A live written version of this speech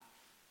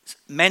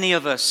Many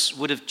of us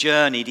would have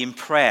journeyed in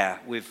prayer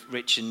with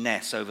Rich and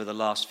Ness over the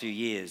last few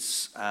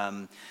years.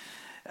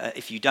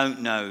 If you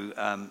don't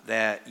know,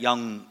 their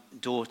young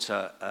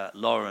daughter,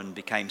 Lauren,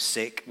 became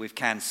sick with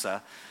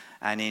cancer.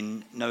 And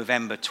in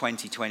November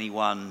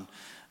 2021,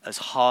 as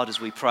hard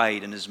as we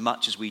prayed and as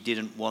much as we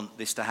didn't want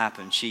this to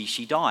happen,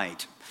 she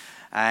died.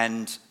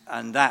 And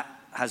that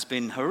has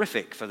been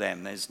horrific for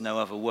them. There's no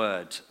other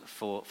word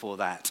for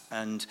that.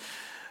 And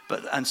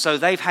so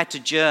they've had to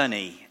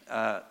journey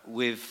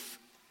with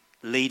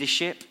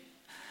leadership,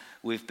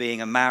 with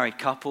being a married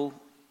couple,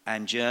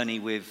 and journey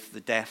with the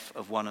death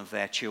of one of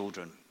their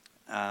children.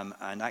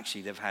 And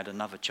actually, they've had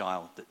another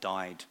child that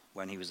died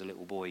when he was a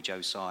little boy,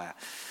 Josiah.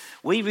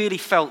 We really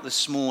felt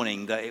this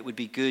morning that it would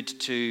be good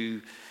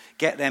to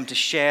get them to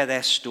share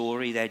their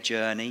story, their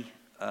journey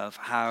of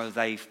how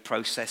they've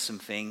processed some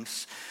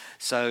things.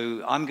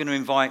 So I'm going to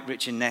invite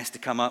Rich and Ness to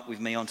come up with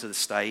me onto the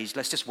stage.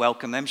 Let's just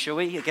welcome them, shall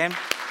we, again?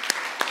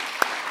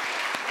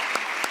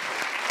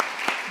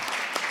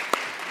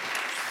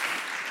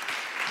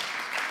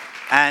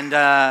 And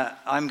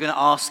I'm going to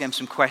ask them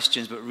some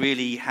questions, but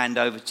really hand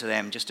over to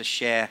them just to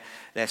share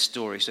their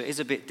story. So it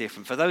is a bit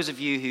different. For those of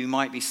you who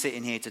might be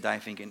sitting here today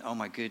thinking, oh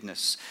my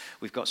goodness,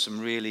 we've got some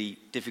really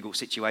difficult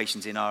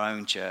situations in our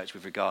own church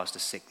with regards to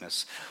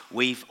sickness.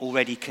 We've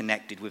already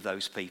connected with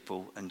those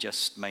people and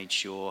just made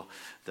sure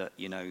that,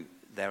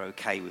 they're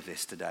okay with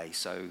this today.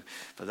 So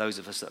for those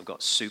of us that have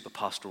got super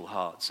pastoral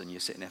hearts and you're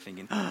sitting there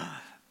thinking,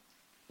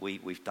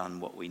 We've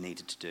done what we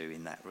needed to do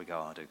in that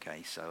regard,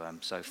 okay?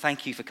 So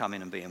thank you for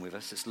coming and being with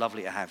us. It's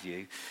lovely to have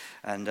you.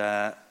 And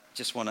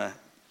just want to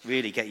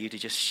really get you to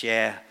just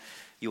share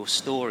your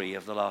story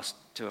of the last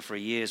 2 or 3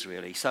 years,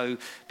 really. So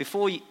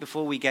before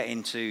we get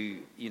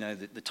into,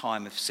 the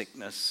time of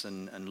sickness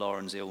and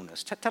Lauren's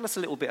illness, tell us a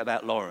little bit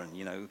about Lauren,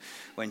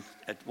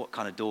 what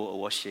kind of daughter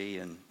was she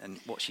and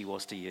what she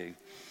was to you?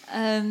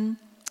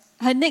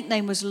 Her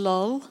nickname was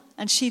Lol,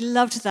 and she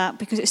loved that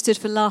because it stood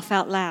for laugh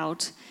out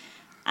loud.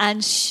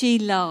 And she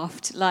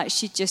laughed like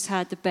she just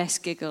had the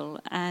best giggle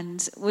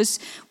and was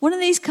one of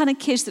these kind of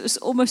kids that was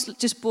almost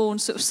just born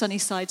sort of sunny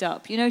side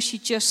up.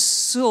 She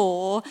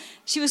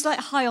was like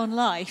high on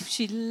life.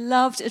 She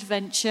loved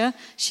adventure.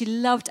 She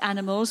loved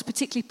animals,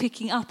 particularly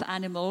picking up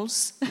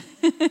animals.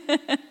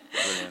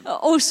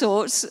 All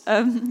sorts,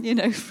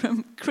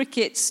 from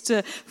crickets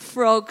to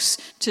frogs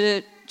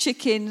to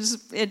chickens,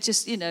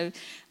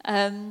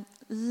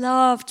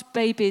 loved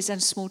babies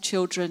and small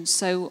children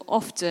so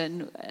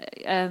often.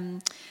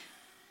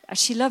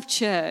 She loved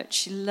church.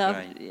 She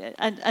loved, right.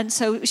 and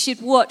so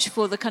she'd watch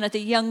for the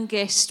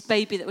youngest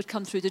baby that would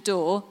come through the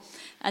door,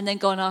 and then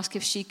go and ask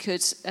if she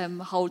could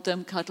hold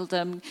them, cuddle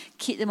them,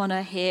 keep them on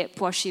her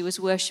hip while she was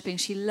worshipping.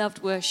 She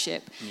loved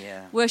worship.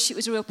 Yeah. Worship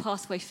was a real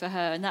pathway for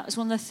her, and that was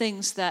one of the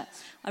things that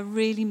I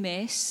really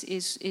miss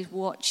is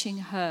watching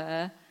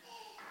her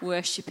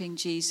worshipping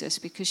Jesus,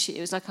 because it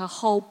was like her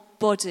whole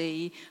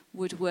body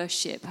would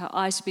worship. Her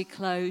eyes would be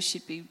closed.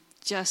 She'd be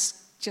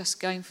just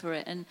going for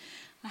it. And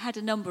I had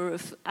a number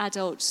of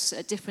adults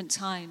at different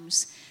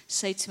times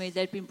say to me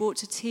they'd been brought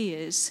to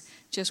tears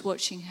just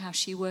watching how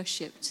she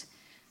worshipped.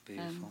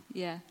 Beautiful.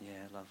 Yeah,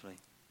 lovely.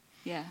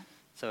 Yeah.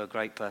 So a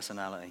great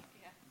personality.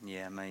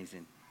 Yeah,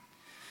 amazing.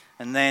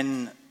 And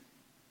then,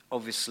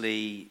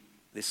 obviously,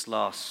 this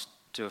last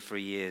 2 or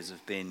 3 years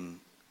have been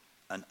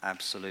an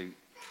absolute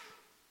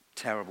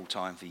terrible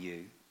time for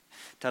you.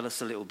 Tell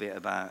us a little bit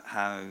about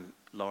how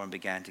Lauren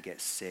began to get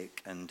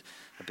sick and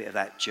a bit of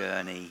that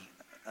journey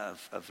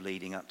of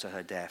leading up to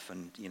her death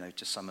and,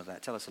 just some of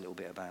that. Tell us a little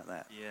bit about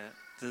that.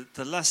 Yeah,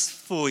 the last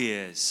 4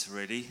 years,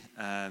 really.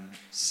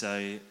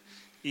 So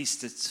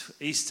Easter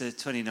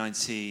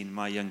 2019,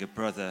 my younger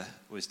brother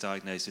was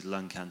diagnosed with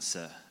lung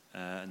cancer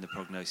and the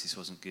prognosis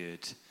wasn't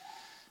good.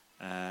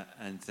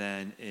 And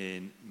then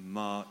in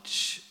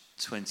March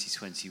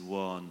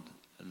 2021,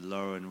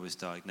 Lauren was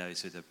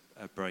diagnosed with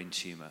a brain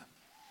tumour.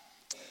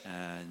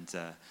 And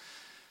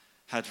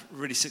had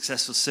really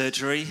successful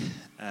surgery,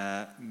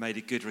 made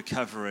a good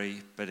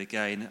recovery, but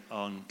again,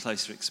 on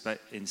closer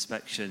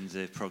inspection,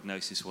 the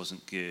prognosis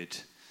wasn't good.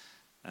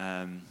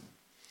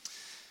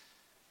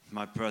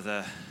 My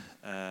brother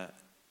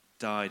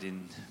died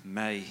in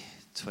May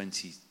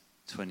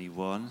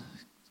 2021,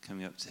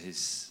 coming up to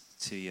his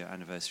 2-year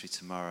anniversary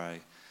tomorrow.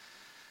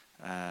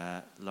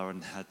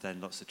 Lauren had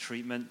then lots of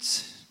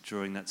treatment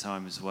during that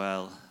time as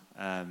well.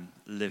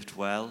 Lived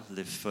well,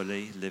 lived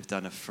fully, lived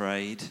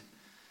unafraid,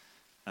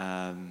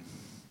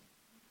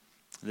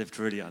 lived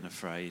really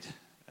unafraid.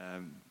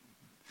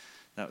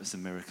 That was the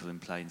miracle in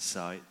plain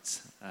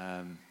sight.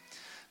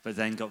 But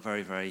then got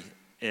very, very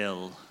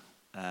ill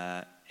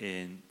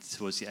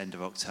towards the end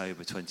of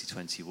October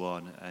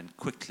 2021, and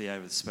quickly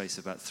over the space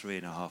of about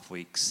 3.5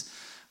 weeks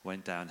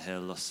went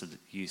downhill, lost the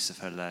use of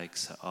her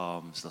legs, her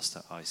arms, lost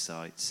her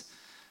eyesight,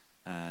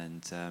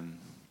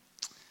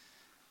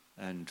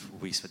 and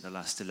we spent the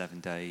last 10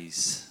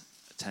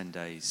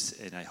 days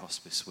in a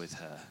hospice with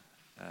her,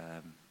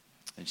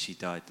 and she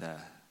died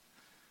there.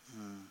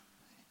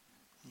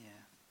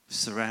 Yeah.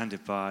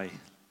 Surrounded by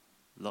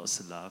lots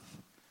of love,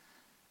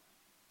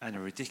 and a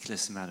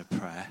ridiculous amount of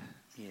prayer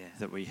Yeah.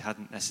 that we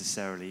hadn't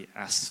necessarily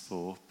asked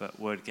for, but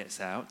word gets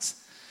out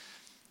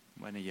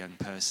when a young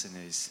person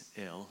is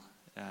ill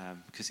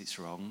because it's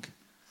wrong.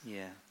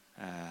 Yeah.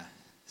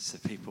 So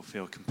people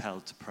feel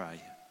compelled to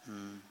pray.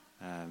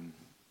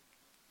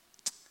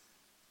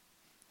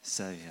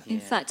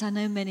 In fact, I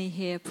know many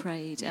here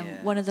prayed, and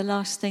Yeah. one of the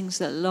last things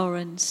that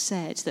Lauren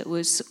said that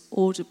was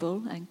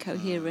audible and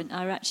coherent,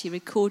 I actually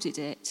recorded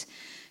it.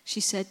 She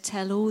said,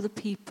 "Tell all the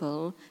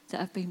people that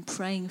have been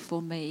praying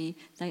for me,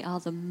 they are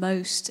the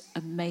most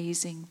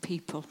amazing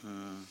people."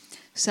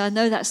 So I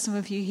know that's some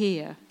of you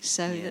here.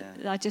 So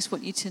I just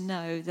want you to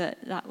know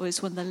that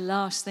was one of the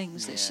last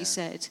things that she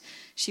said.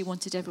 She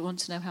wanted everyone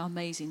to know how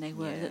amazing they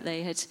were, that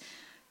they had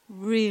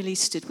really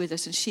stood with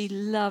us. And she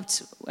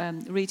loved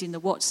reading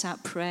the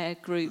WhatsApp prayer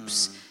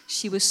groups.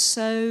 She was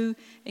so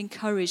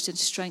encouraged and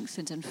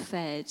strengthened and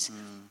fed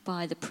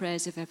by the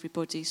prayers of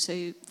everybody.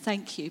 So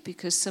thank you,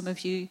 because some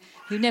of you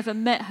who never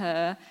met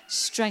her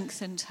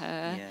strengthened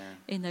her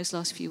in those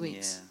last few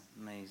weeks.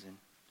 Yeah, amazing.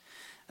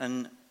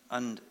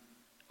 And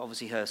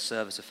obviously her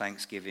service of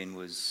Thanksgiving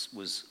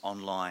was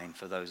online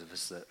for those of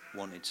us that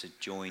wanted to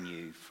join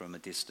you from a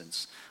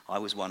distance. I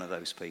was one of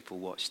those people,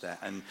 watched that.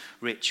 And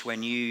Rich,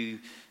 when you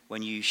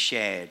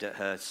shared at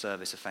her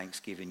service of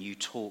Thanksgiving, you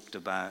talked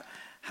about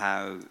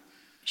how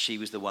she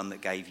was the one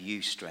that gave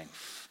you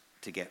strength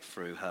to get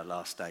through her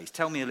last days.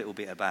 Tell me a little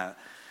bit about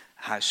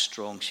how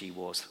strong she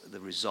was, the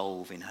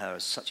resolve in her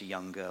as such a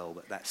young girl,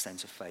 but that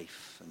sense of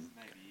faith. And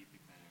maybe you'd be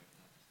better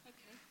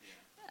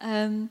at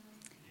that.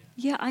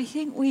 Yeah, I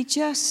think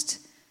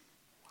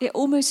it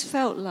almost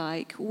felt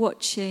like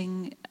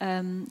watching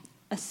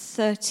a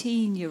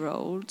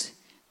 13-year-old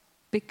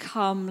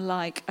become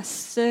like a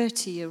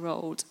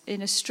 30-year-old.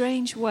 In a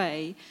strange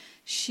way,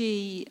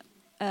 she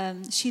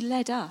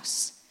led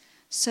us.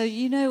 So,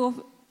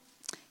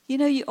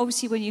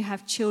 obviously when you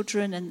have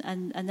children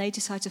and they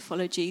decide to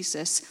follow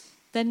Jesus,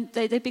 then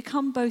they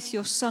become both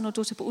your son or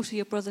daughter, but also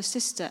your brother,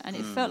 sister. And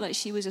it felt like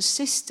she was a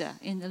sister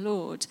in the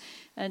Lord.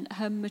 And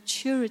her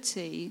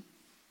maturity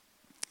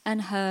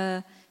and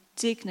her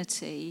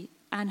dignity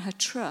and her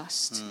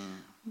trust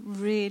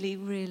really,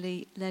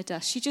 really led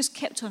us. She just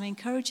kept on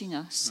encouraging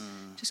us.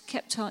 Just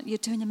kept on, "You're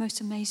doing the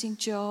most amazing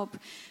job."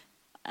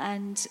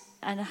 And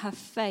her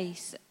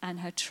faith and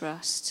her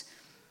trust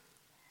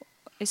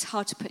is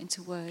hard to put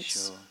into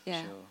words.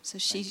 Sure. So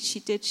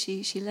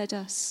she led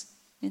us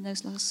in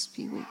those last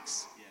few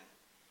weeks.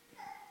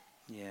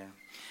 Yeah.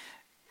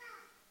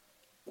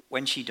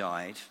 When she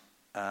died,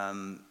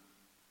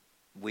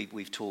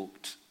 we've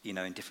talked,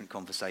 in different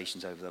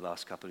conversations over the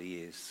last couple of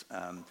years.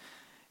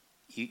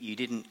 You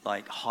didn't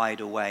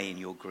hide away in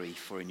your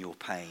grief or in your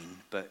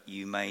pain, but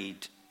you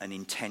made an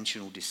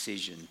intentional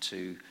decision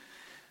to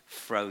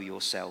throw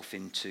yourself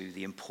into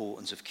the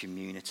importance of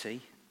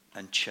community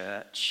and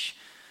church.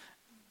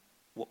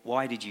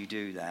 Why did you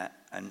do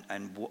that,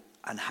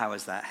 and how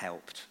has that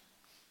helped?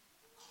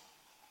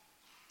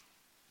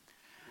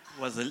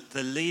 Well,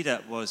 the lead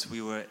up was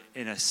we were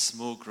in a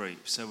small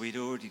group, so we'd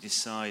already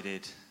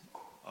decided,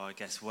 I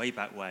guess way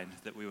back when,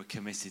 that we were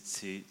committed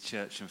to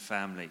church and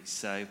family.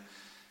 So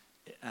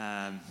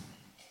I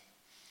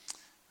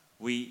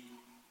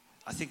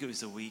think it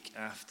was a week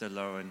after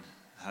Lauren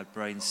had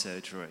brain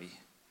surgery,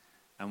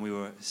 and we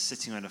were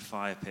sitting around a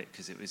fire pit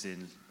because it was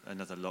in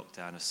another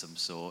lockdown of some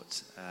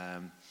sort.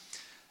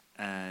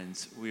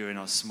 And we were in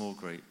our small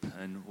group,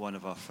 and one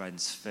of our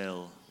friends,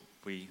 Phil,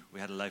 we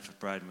had a loaf of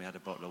bread and we had a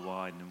bottle of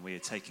wine, and we were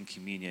taking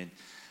communion.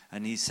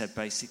 And he said,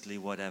 basically,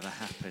 whatever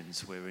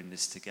happens, we're in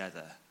this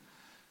together.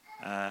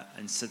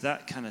 And so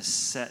that kind of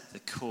set the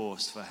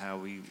course for how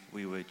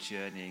we were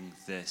journeying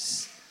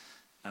this.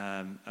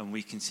 And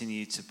we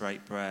continued to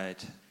break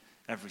bread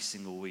every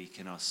single week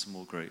in our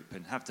small group,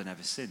 and have done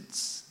ever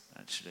since,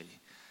 actually.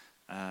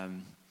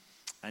 And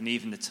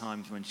even the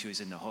times when she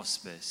was in the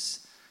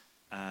hospice,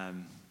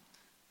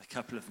 a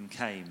couple of them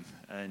came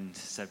and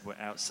said, "We're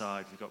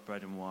outside, we've got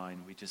bread and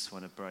wine, we just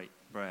want to break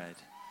bread."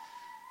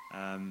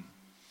 And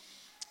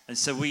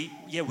so we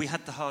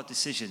had the hard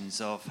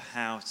decisions of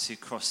how to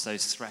cross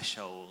those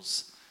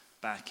thresholds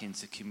back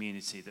into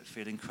community that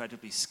feel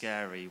incredibly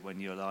scary when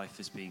your life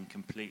has been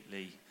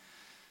completely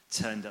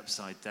turned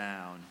upside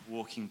down.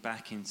 Walking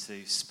back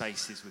into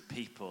spaces with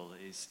people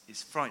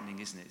is frightening,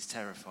 isn't it? It's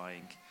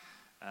terrifying.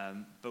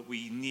 But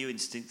we knew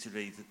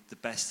instinctively that the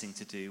best thing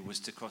to do was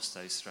to cross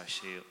those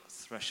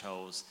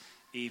thresholds,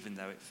 even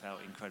though it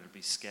felt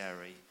incredibly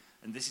scary.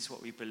 And this is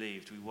what we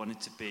believed. We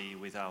wanted to be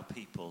with our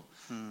people.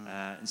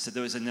 And so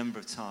there was a number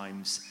of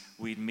times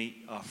we'd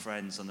meet our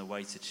friends on the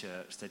way to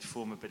church. They'd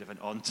form a bit of an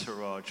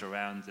entourage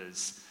around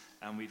us,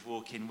 and we'd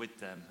walk in with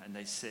them, and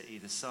they'd sit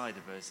either side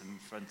of us and in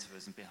front of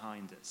us and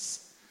behind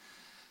us.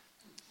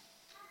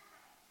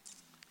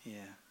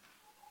 Yeah.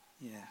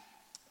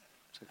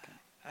 It's okay.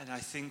 And I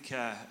think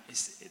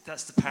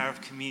that's the power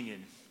of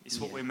communion. It's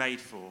what we're made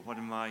for. One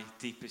of my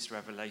deepest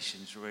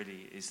revelations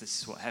really is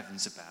this is what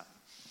heaven's about.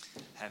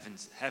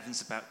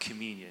 Heaven's about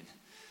communion.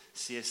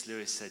 C.S.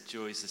 Lewis said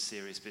joy is the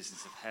serious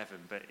business of heaven,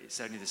 but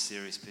it's only the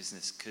serious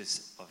business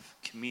because of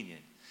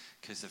communion.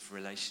 because of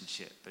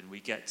relationship, and we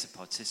get to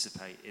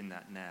participate in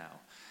that now,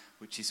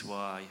 which is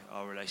why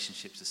our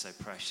relationships are so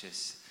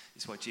precious.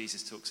 It's why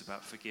Jesus talks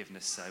about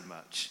forgiveness so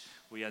much.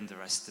 We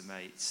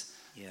underestimate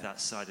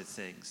that side of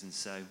things, and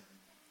so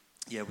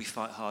we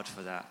fight hard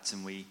for that,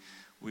 and we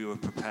were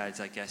prepared,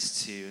 I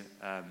guess, to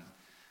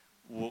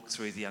walk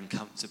through the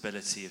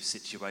uncomfortability of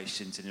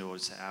situations in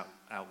order to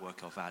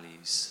outwork our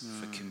values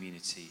for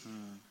community.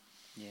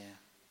 Yeah.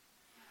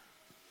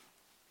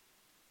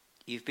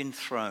 You've been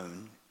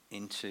thrown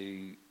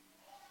into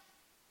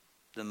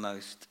the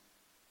most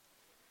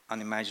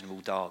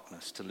unimaginable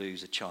darkness to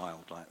lose a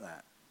child like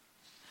that.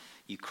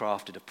 You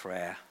crafted a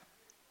prayer.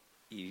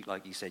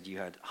 Like you said, you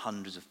had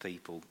hundreds of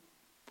people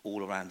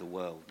all around the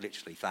world,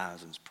 literally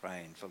thousands,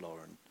 praying for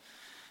Lauren.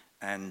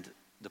 And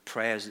the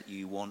prayers that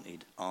you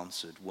wanted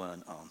answered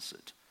weren't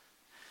answered.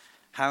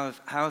 How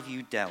have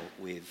you dealt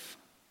with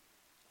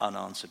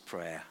unanswered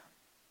prayer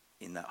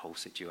in that whole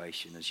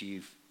situation as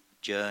you've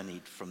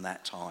journeyed from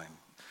that time?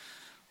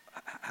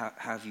 How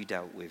have you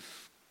dealt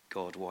with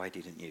God? Why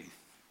didn't you?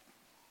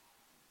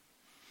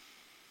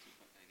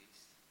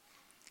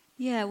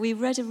 Yeah, we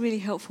read a really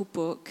helpful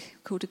book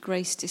called A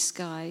Grace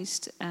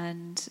Disguised,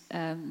 and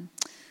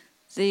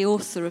the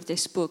author of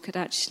this book had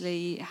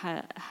actually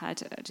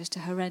had just a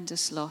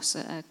horrendous loss,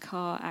 a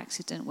car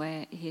accident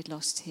where he had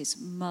lost his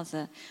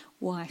mother,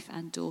 wife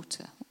and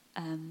daughter.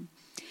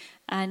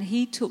 And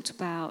he talked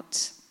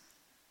about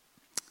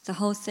the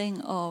whole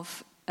thing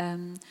of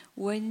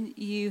when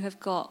you have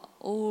got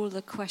all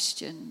the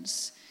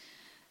questions,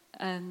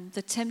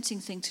 the tempting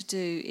thing to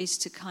do is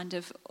to kind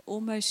of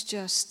almost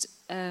just,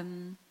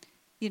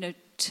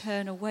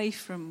 turn away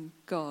from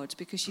God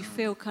because you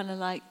feel kind of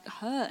like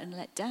hurt and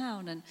let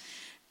down.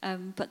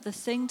 But the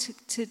thing to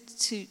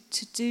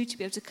do to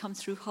be able to come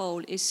through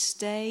whole is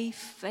stay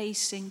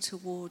facing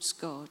towards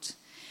God.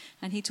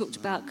 And he talked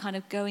about kind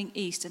of going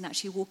east and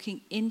actually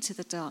walking into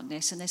the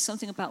darkness. And there's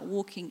something about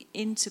walking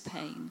into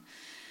pain,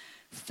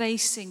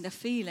 facing the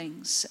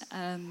feelings,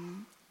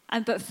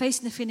 but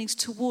facing the feelings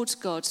towards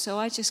God. So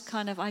I just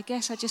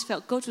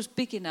felt God was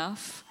big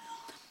enough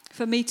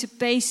for me to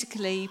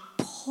basically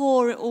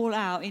pour it all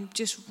out in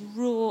just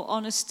raw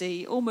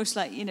honesty, almost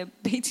like,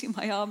 beating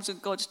my arms on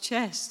God's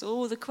chest.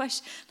 All the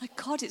questions, like,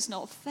 God, it's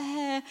not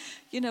fair.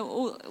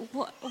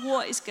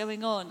 What is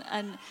going on?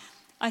 And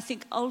I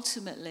think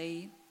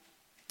ultimately,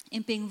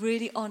 in being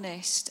really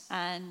honest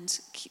and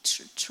keep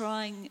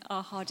trying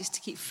our hardest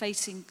to keep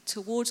facing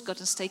towards God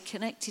and stay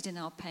connected in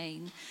our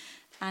pain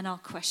and our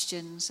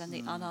questions and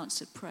the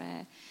unanswered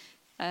prayer,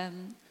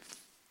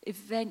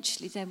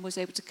 eventually then was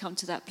able to come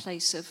to that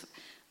place of,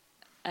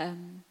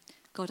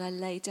 God, I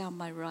lay down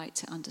my right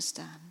to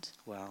understand.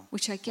 Wow.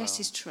 Which I guess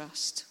is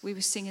trust. We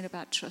were singing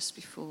about trust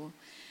before.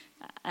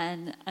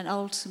 And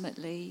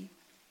ultimately,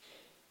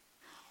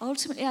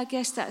 I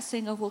guess that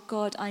thing of, well,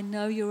 God, I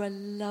know you're a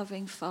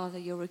loving Father.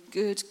 You're a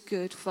good,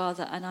 good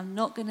Father. And I'm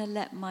not going to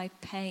let my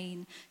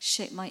pain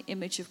shape my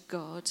image of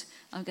God.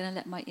 I'm going to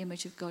let my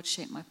image of God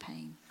shape my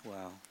pain.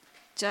 Wow.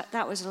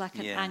 That was like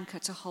an anchor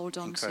to hold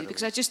on Incredible. to.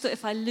 Because I just thought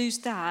if I lose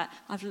that,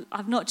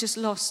 I've not just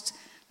lost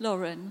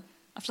Lauren,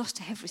 I've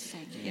lost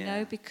everything,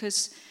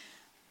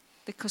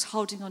 because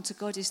holding on to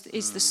God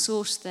is the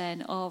source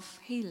then of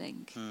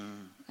healing.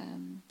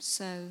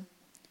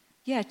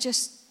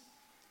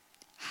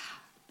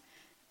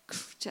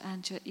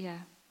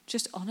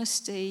 Just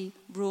honesty,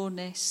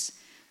 rawness,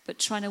 but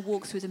trying to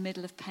walk through the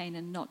middle of pain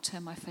and not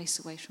turn my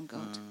face away from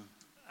God.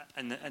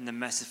 And the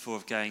metaphor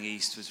of going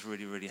east was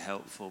really, really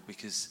helpful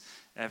because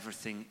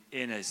everything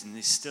in us, and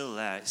it's still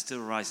there, it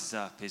still rises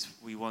up, is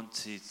we want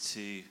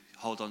to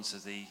hold on to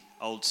the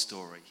old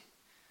story.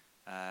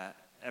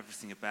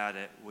 Everything about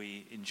it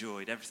we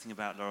enjoyed, everything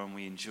about Lauren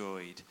we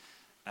enjoyed.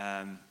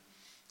 And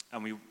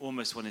we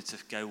almost wanted to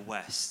go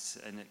west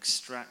and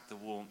extract the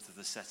warmth of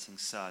the setting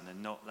sun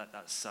and not let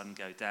that sun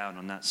go down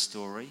on that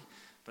story.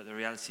 But the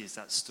reality is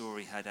that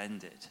story had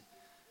ended.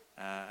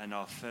 And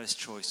our first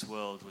choice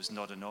world was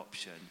not an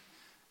option.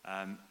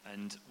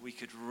 And we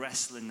could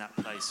wrestle in that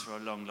place for a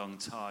long, long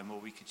time, or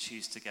we could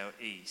choose to go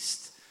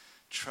east,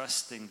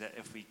 trusting that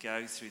if we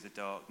go through the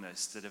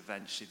darkness, that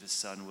eventually the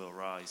sun will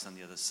rise on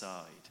the other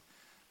side.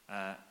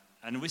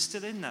 And we're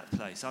still in that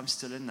place. I'm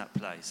still in that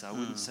place. I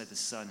wouldn't say the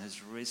sun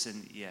has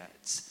risen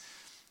yet,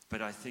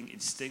 but I think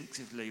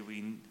instinctively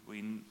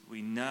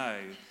we know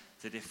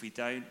that if we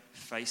don't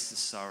face the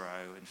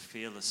sorrow and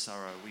feel the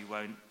sorrow, we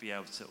won't be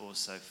able to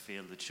also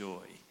feel the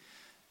joy.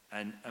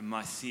 And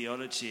my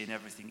theology and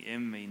everything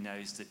in me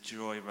knows that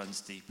joy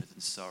runs deeper than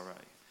sorrow.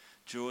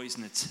 Joy is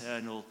an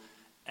eternal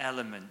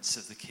element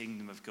of the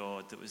kingdom of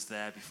God that was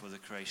there before the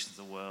creation of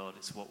the world.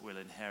 It's what we'll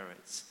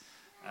inherit.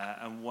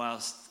 And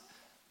whilst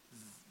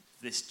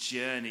this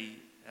journey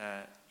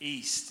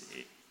east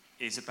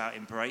is about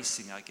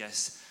embracing, I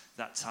guess,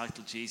 that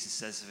title Jesus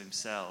says of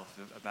himself,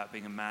 about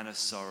being a man of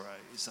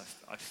sorrows,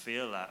 I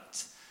feel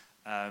that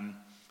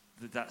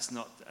that's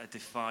not a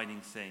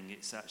defining thing.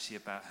 It's actually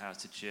about how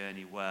to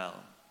journey well.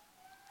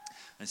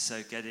 And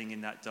so getting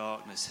in that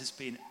darkness has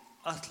been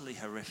utterly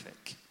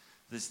horrific.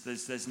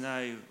 There's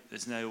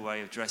no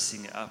way of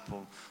dressing it up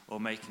or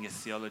making a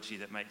theology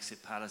that makes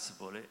it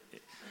palatable.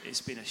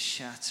 It's been a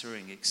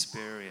shattering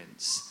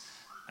experience,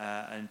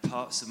 and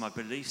parts of my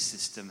belief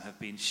system have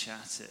been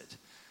shattered,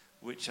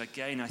 which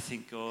again I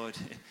think God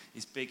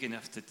is big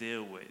enough to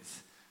deal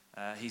with.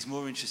 He's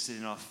more interested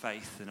in our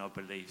faith than our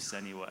beliefs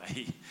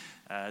anyway.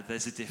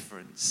 There's a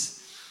difference.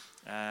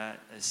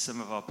 As some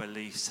of our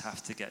beliefs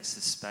have to get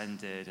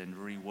suspended and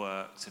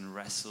reworked and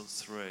wrestled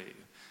through.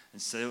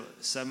 And so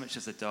much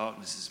of the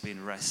darkness has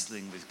been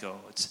wrestling with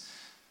God.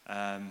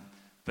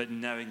 But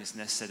knowing, as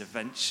Ness said,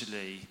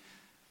 eventually,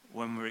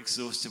 when we're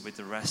exhausted with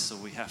the wrestle,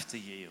 we have to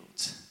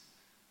yield.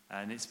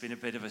 And it's been a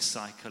bit of a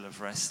cycle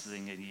of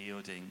wrestling and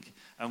yielding.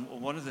 And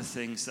one of the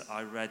things that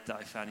I read that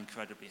I found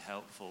incredibly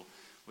helpful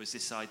was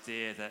this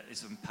idea that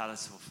is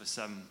unpalatable for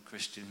some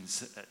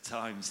Christians at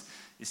times,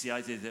 is the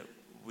idea that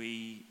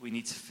we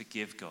need to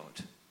forgive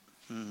God.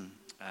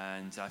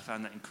 And I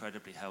found that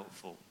incredibly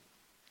helpful.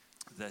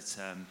 That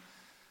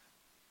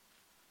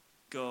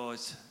God,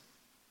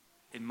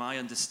 in my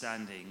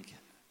understanding,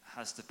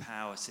 has the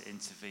power to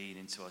intervene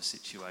into our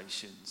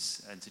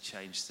situations and to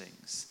change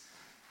things.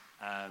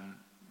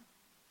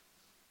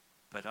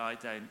 But I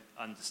don't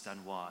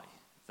understand why.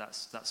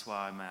 That's where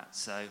I'm at.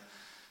 So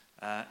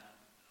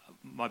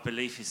my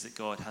belief is that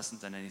God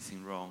hasn't done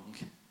anything wrong,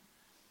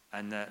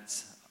 and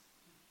that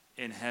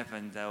in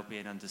heaven there'll be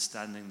an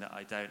understanding that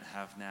I don't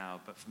have now.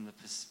 But from the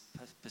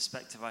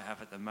perspective I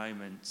have at the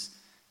moment,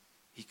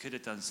 he could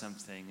have done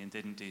something and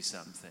didn't do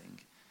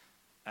something.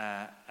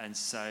 And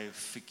so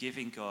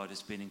forgiving God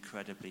has been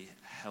incredibly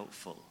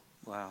helpful.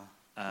 Wow.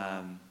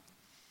 And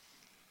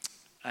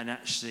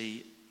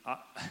actually,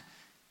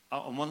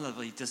 on one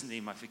level, he doesn't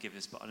need my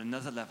forgiveness, but on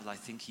another level, I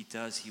think he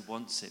does. He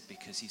wants it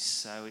because he's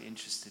so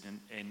interested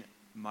in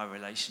my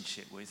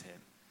relationship with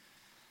him.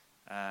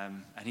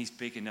 And he's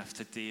big enough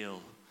to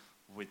deal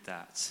with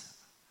that.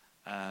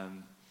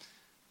 And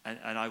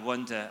I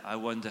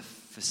wonder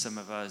for some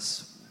of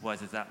us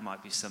whether that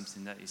might be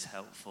something that is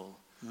helpful,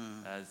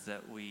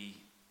 that we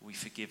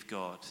forgive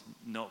God,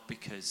 not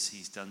because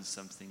he's done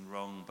something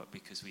wrong, but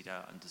because we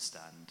don't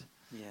understand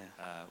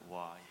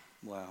why.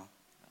 Wow.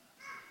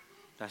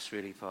 That's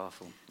really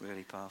powerful,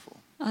 really powerful.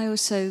 I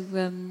also,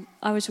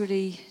 I was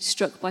really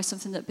struck by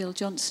something that Bill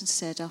Johnson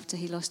said after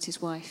he lost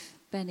his wife,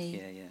 Benny.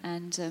 Yeah.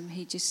 And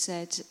he just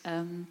said,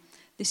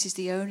 this is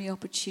the only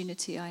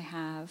opportunity I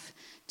have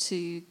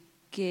to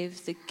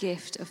give the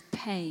gift of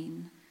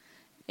pain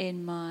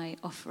in my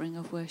offering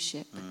of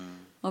worship.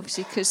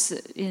 Obviously, because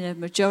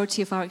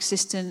majority of our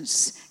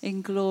existence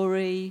in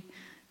glory,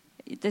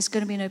 there's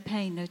going to be no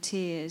pain, no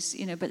tears,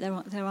 but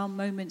there are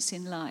moments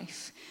in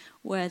life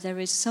where there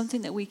is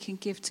something that we can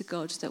give to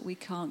God that we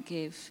can't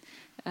give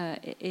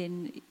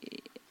in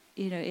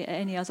at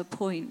any other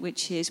point,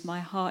 which is my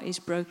heart is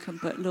broken,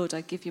 but Lord,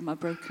 I give you my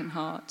broken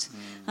heart.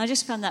 And I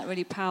just found that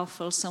really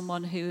powerful.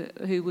 Someone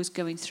who was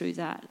going through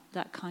that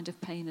kind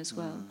of pain as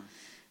well.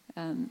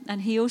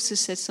 And he also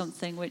said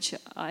something which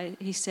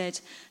he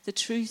said, the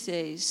truth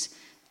is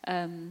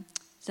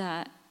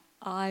that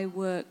I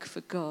work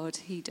for God,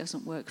 he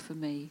doesn't work for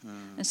me.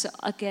 And so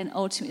again,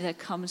 ultimately there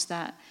comes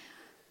that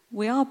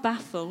we are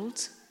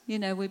baffled.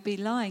 We'd be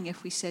lying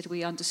if we said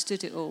we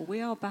understood it all.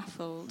 We are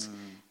baffled.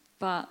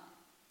 But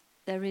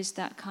there is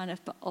that kind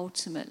of, but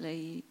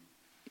ultimately,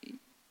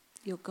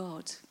 you're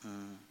God.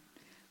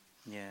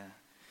 Yeah.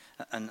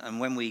 And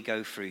when we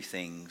go through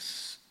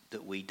things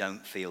that we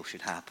don't feel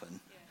should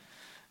happen,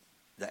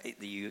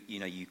 that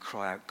you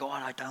cry out,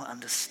 God, I don't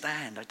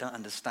understand.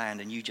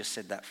 And you just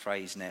said that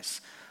phrase,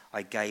 Ness,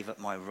 I gave up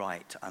my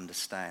right to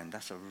understand.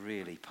 That's a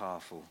really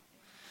powerful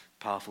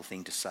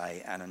thing to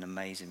say, and an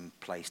amazing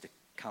place to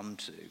come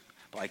to.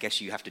 But I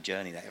guess you have to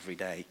journey that every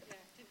day.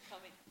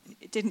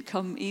 It didn't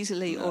come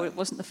easily, or it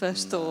wasn't the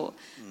first thought.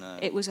 No.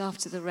 It was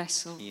after the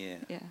wrestle.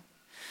 Yeah.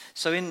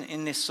 So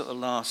in this sort of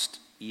last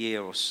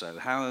year or so,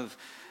 how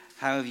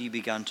have you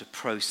begun to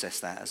process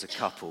that as a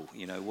couple?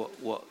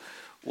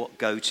 What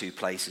go-to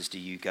places do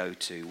you go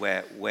to?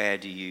 Where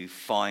do you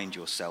find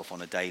yourself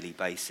on a daily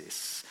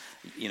basis?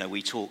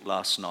 We talked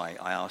last night.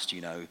 I asked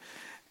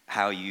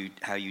how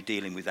you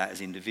dealing with that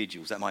as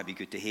individuals. That might be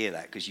good to hear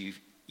that, because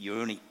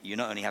you're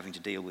not only having to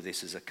deal with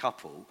this as a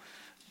couple,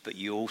 but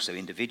you're also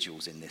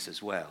individuals in this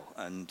as well.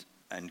 And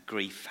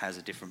grief has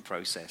a different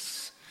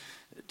process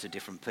to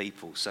different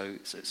people. So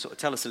sort of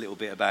tell us a little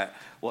bit about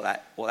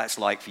what that's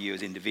like for you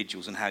as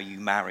individuals and how you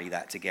marry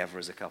that together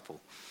as a couple.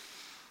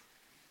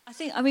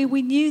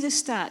 We knew the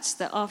stats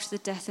that after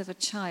the death of a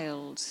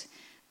child,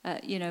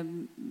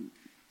 the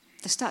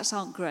stats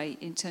aren't great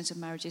in terms of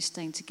marriages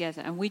staying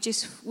together, and we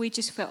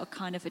just felt a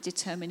kind of a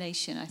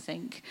determination, I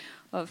think,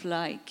 of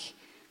like,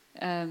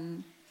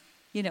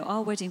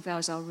 our wedding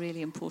vows are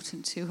really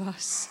important to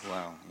us.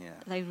 Wow, yeah.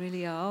 They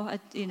really are.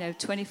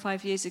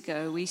 25 years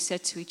ago, we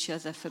said to each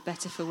other, for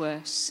better, for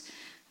worse.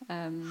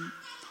 And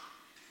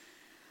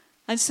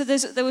And so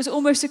there was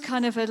almost a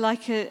kind of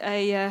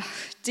a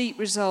deep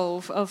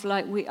resolve of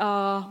like we're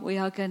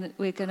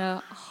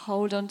gonna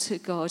hold on to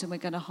God, and we're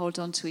gonna hold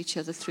on to each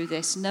other through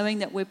this, knowing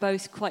that we're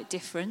both quite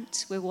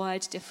different, we're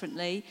wired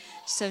differently,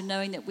 so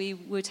knowing that we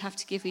would have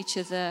to give each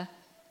other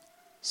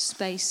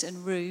space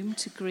and room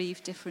to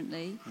grieve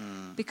differently,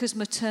 because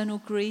maternal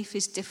grief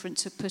is different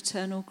to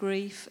paternal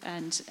grief,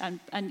 and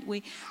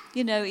we,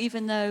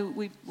 even though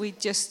we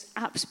just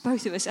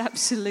both of us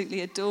absolutely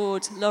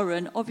adored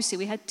Lauren, obviously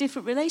we had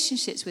different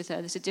relationships with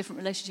her. There's a different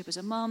relationship as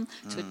a mum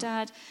to a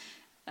dad.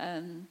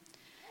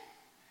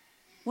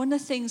 One of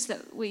the things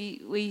that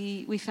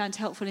we found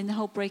helpful in the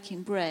whole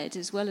breaking bread,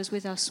 as well as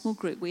with our small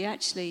group, we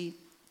actually,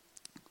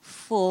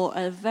 for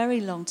a very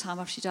long time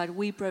after she died,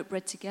 we broke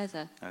bread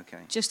together. Okay.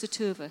 Just the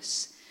two of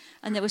us.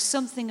 And there was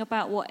something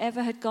about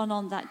whatever had gone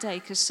on that day,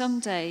 because some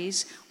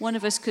days one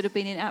of us could have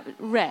been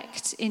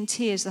wrecked in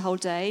tears the whole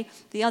day.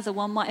 The other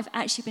one might have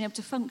actually been able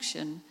to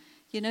function,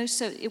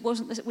 So it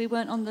wasn't that we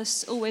weren't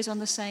always on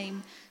the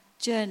same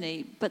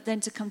journey, but then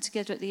to come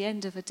together at the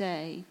end of a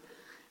day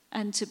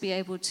and to be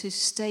able to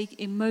stay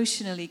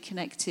emotionally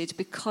connected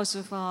because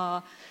of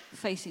our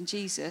faith in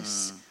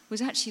Jesus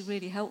was actually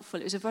really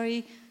helpful. It was a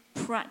very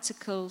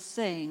practical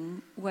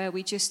thing where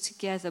we just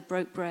together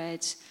broke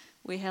bread,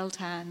 we held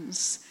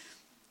hands,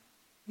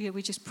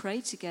 we just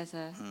prayed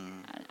together,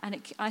 and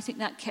I think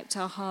that kept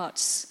our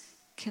hearts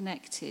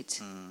connected,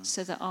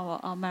 so that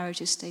our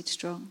marriages stayed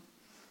strong.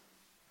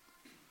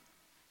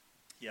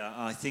 Yeah,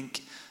 I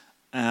think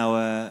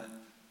our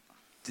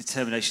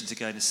determination to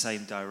go in the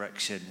same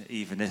direction,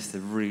 even if the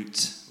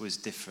route was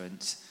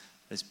different,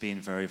 has been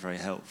very, very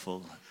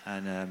helpful.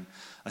 And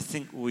I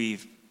think we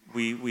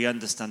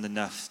understand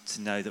enough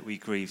to know that we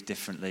grieve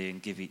differently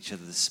and give each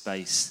other the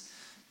space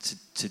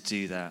to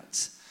do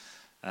that.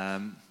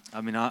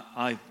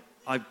 I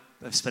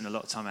have spent a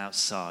lot of time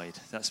outside.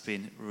 That's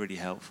been really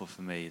helpful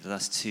for me. The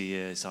last 2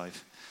 years,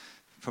 I've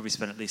probably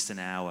spent at least an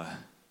hour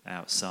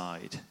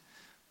outside,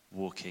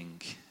 walking,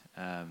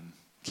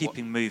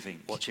 keeping moving.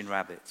 Watching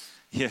rabbits.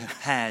 Yeah,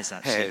 hares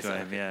actually,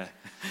 Graham, okay. yeah,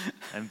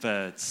 and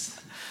birds.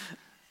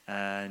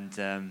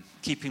 And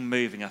keeping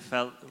moving, I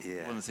felt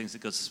one of the things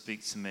that God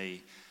spoke to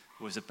me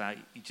was about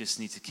you just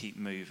need to keep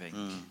moving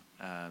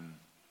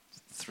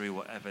through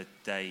whatever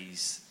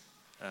days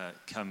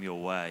come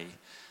your way.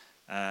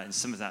 And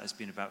some of that has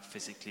been about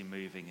physically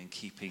moving and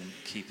keeping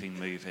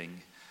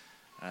moving.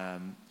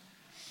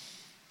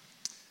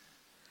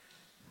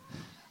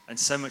 And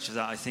so much of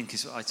that, I think,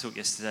 is I talked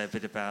yesterday a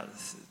bit about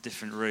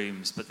different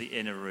rooms, but the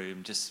inner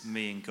room, just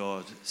me and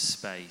God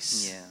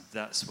space. Yeah.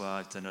 That's where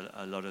I've done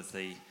a lot of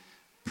the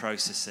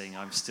processing.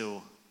 I would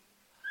still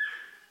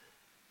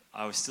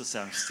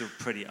say I'm still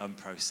pretty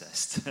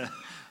unprocessed.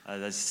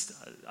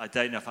 I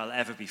don't know if I'll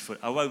ever be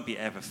I won't be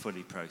ever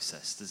fully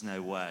processed. There's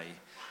no way.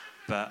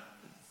 But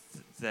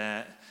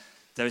there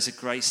is a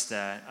grace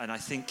there, and I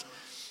think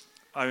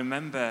I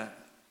remember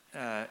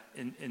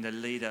in the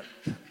lead up,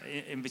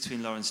 in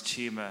between Lauren's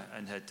tumour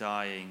and her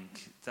dying,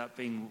 that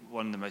being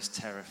one of the most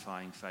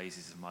terrifying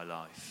phases of my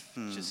life.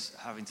 Just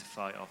having to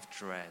fight off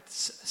dread, a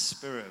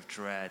spirit of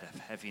dread, of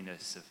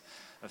heaviness,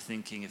 of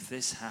thinking, if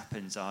this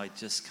happens, I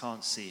just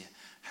can't see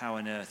how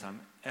on earth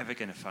I'm ever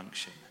going to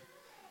function.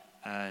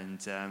 And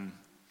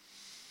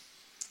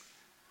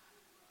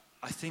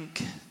I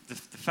think the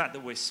fact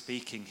that we're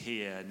speaking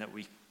here and that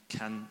we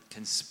can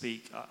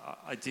speak,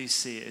 I do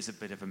see it as a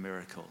bit of a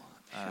miracle.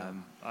 Sure.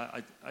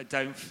 I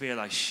don't feel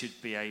I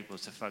should be able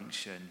to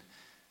function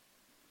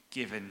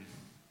given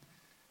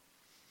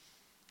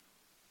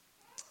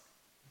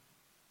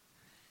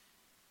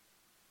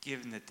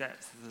the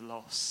depth of the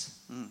loss.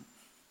 And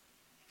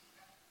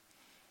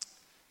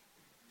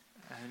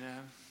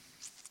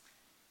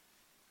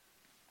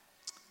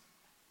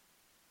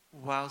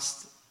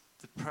whilst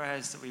the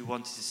prayers that we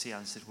wanted to see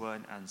answered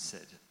weren't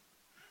answered,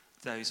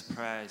 those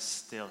prayers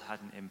still had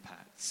an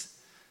impact.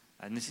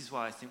 And this is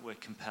why I think we're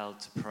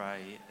compelled to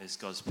pray as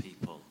God's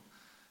people.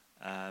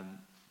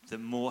 That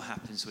more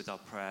happens with our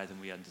prayer than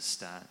we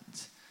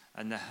understand.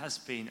 And there has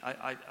been,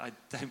 I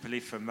don't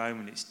believe for a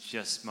moment it's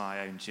just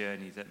my own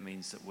journey that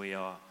means that we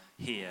are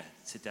here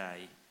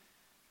today.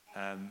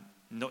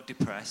 Not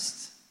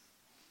depressed,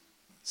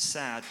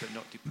 sad but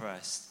not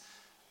depressed.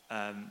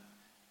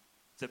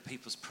 That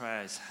people's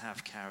prayers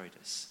have carried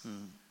us.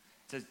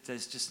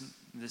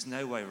 There's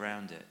no way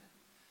around it.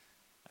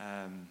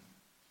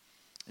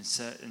 And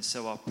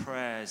so our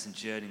prayers and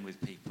journeying with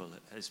people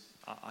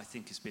I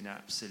think has been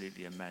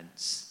absolutely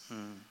immense.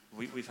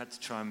 We've had to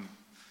try and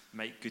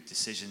make good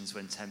decisions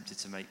when tempted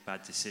to make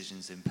bad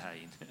decisions in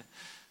pain.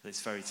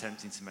 It's very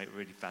tempting to make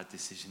really bad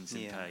decisions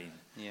in pain.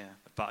 Yeah.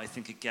 But I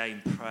think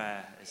again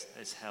prayer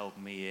has held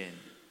me in.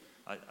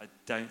 I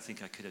don't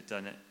think I could have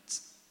done it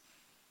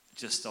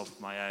just off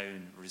my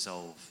own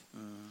resolve.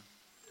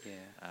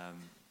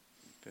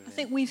 I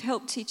think we've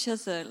helped each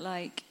other.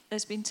 Like,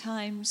 there's been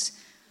times,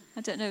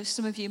 I don't know if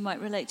some of you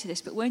might relate to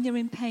this, but when you're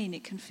in pain,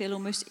 it can feel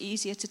almost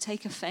easier to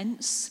take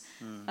offence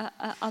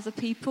at other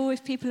people.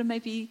 If people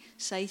maybe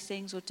say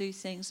things or do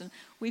things, and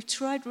we've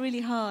tried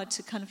really hard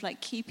to kind of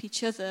like keep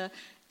each other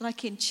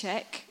like in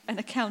check and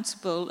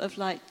accountable of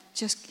like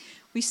just,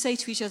 we say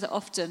to each other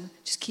often,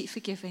 just keep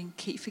forgiving,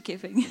 keep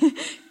forgiving,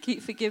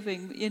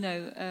 you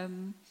know,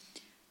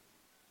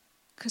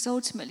 because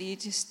ultimately you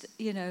just,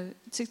 you know,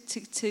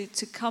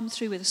 to come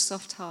through with a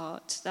soft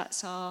heart,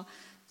 that's our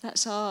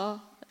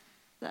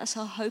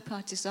hope,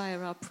 our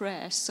desire, our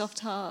prayer, soft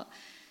heart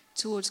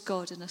towards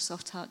God and a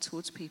soft heart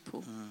towards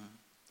people.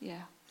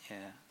 Yeah.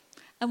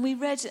 And we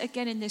read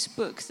again in this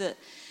book that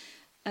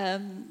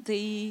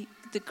the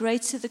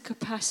greater the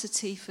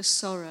capacity for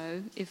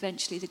sorrow,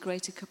 eventually the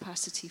greater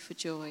capacity for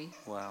joy.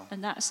 Wow.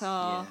 And that's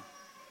our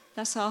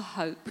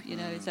hope, you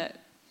know,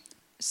 that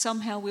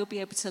somehow we'll be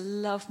able to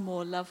love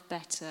more, love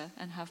better,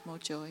 and have more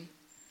joy.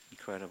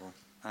 Incredible.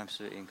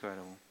 Absolutely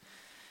incredible.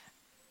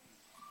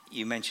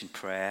 You mentioned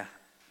prayer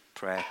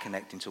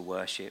connecting to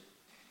worship.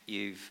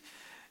 You've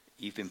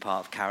been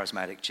part of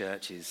charismatic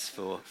churches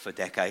for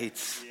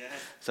decades. Yeah.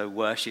 So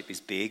worship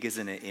is big,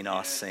 isn't it, in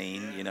our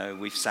scene? Yeah. You know,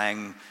 we've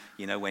sang,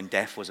 you know, when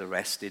death was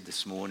arrested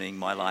this morning,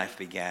 my life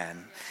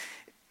began.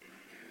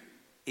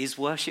 Is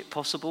worship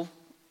possible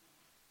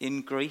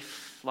in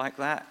grief like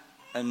that?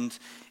 And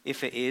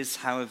if it is,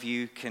 how have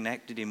you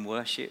connected in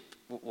worship?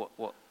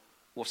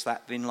 What's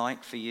that been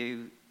like for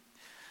you?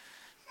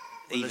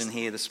 Well, even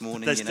here this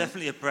morning, there's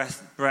definitely a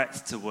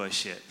breadth to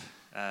worship.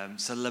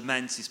 So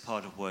lament is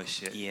part of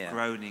worship. Yeah.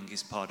 Groaning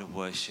is part of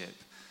worship.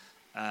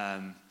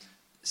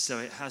 So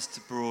it has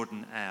to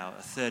broaden out.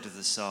 A third of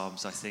the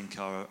Psalms, I think,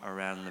 are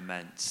around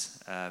lament.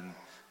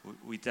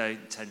 We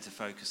don't tend to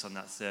focus on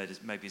that third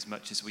maybe as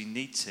much as we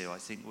need to. I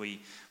think we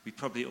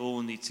probably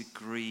all need to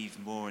grieve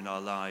more in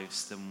our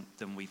lives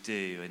than we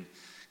do. And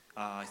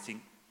I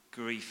think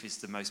grief is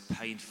the most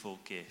painful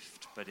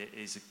gift, but it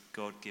is a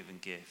God-given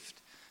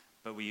gift.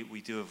 But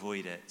we do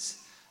avoid it.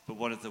 But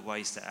one of the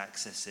ways to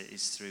access it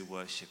is through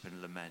worship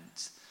and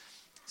lament.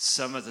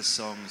 Some of the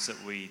songs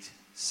that we'd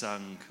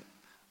sung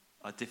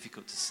are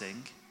difficult to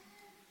sing.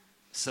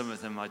 Some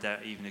of them I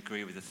don't even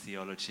agree with the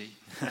theology.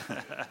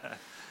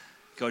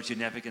 God, you're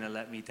never going to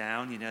let me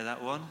down. You know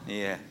that one?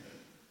 Yeah.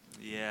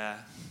 Yeah.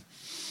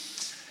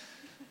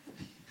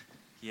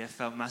 Yeah,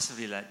 felt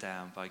massively let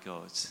down by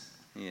God.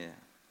 Yeah.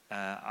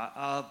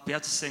 I'll be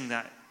able to sing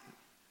that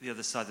the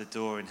other side of the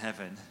door in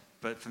heaven.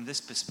 But from this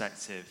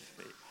perspective,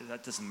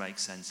 that doesn't make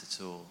sense at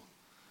all.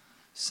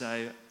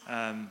 So,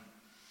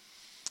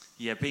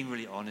 being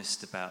really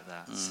honest about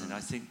that. And I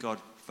think God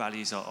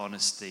values our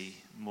honesty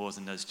more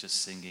than us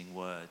just singing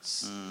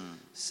words.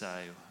 So,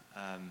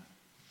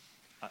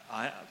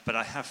 but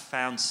I have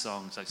found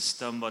songs, I've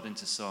stumbled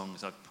into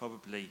songs, I've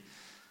probably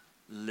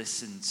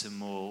listened to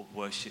more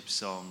worship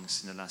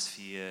songs in the last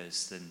few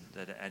years than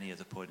at any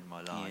other point in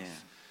my life. Yeah.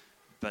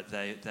 But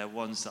they're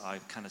ones that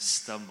I've kind of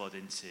stumbled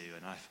into,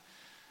 and I've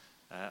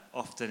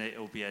often it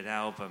will be an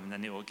album, and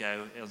then it will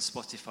go on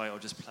Spotify. I'll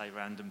just play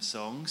random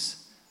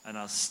songs, and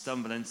I'll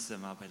stumble into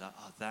them. I'll be like,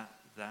 "Oh,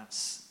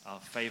 that's our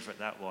favourite,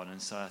 that one." And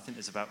so I think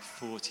there's about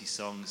 40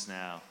 songs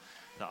now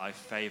that I've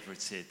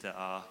favourited that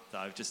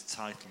I've just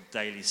titled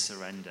 "Daily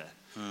Surrender,"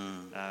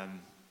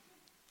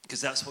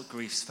 because that's what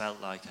grief's felt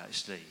like.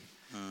 Actually,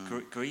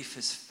 grief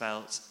has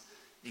felt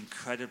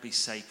incredibly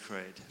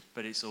sacred,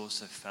 but it's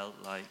also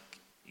felt like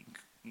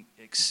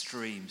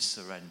extreme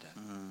surrender.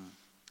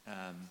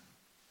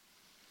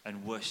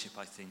 And worship,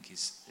 I think,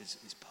 is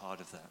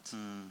part of that.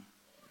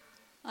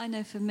 I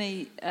know for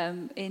me,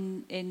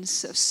 in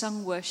sort of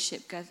sung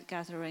worship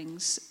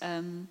gatherings,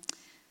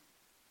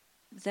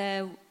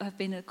 there have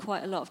been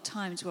quite a lot of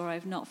times where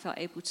I've not felt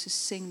able to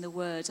sing the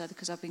words, either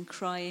because I've been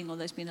crying or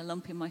there's been a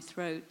lump in my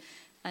throat.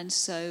 And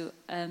so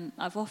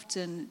I've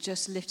often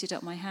just lifted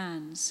up my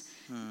hands,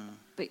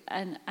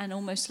 and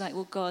almost like,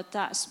 well, God,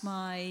 that's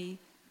my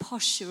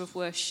posture of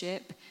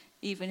worship,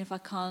 even if I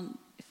can't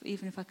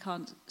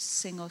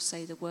sing or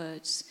say the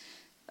words.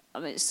 I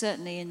mean,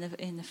 certainly in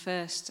the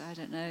first,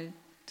 the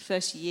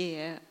first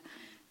year,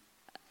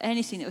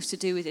 anything that was to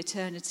do with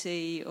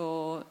eternity,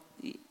 or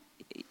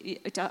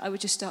I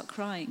would just start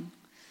crying.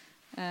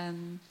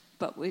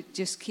 But we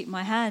just keep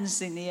my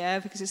hands in the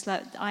air, because it's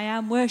like I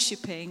am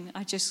worshipping.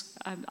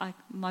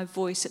 My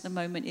voice at the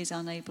moment is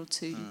unable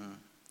to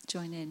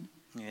join in.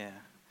 Yeah,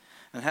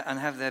 and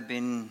have there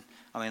been?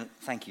 I mean,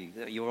 thank you.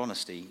 Your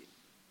honesty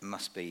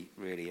must be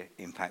really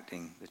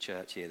impacting the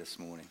church here this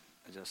morning.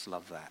 I just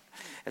love that.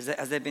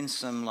 Has there been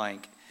some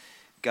like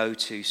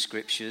go-to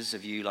scriptures?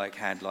 Have you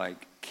had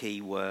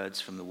key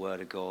words from the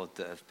Word of God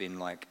that have been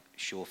like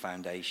sure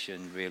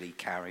foundation, really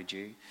carried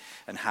you?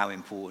 And how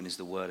important is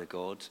the Word of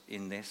God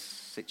in this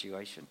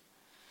situation?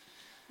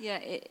 Yeah,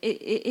 it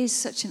is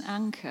such an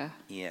anchor.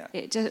 Yeah.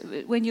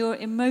 When your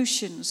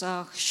emotions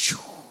are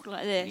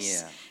like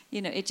this,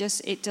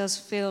 it does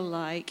feel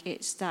like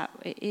it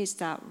is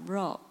that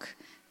rock.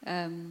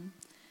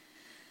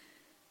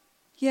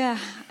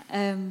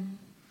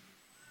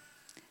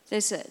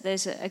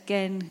 There's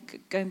again,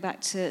 going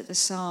back to the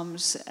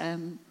Psalms,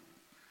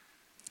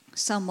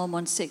 Psalm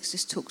 116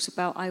 just talks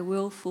about, I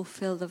will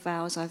fulfill the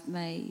vows I've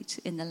made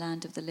in the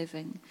land of the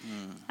living.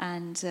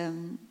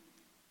 And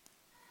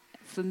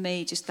for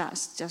me,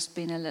 that's just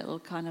been a little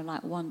kind of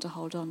like one to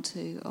hold on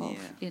to. Of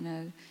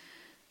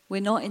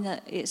we're not in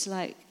that. It's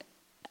like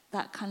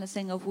that kind of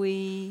thing of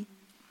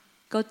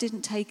God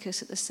didn't take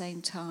us at the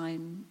same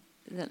time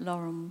that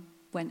Lauren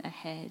went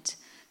ahead,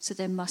 so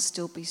there must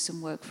still be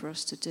some work for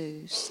us to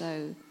do.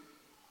 So,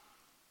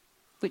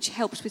 which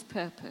helps with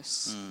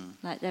purpose.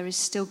 Like there is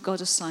still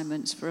God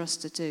assignments for us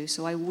to do.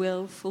 So I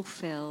will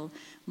fulfill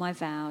my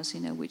vows,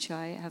 which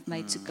I have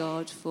made to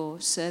God for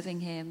serving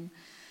Him,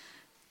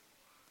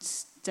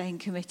 staying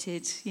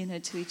committed,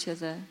 to each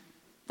other.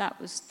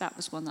 That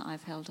was one that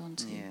I've held on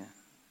to.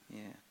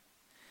 Yeah.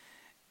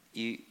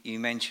 You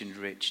mentioned,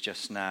 Rich,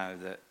 just now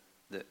that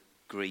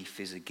grief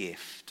is a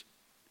gift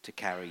to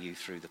carry you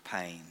through the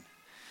pain.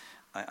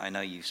 I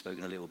know you've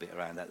spoken a little bit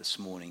around that this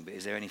morning, but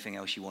is there anything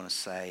else you want to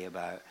say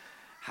about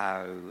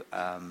how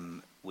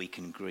we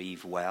can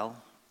grieve well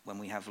when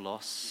we have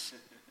loss?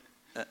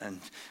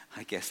 And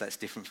I guess that's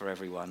different for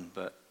everyone,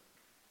 but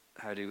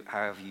how do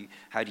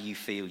you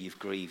feel you've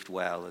grieved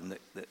well, and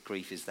that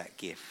grief is that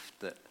gift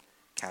that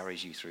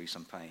carries you through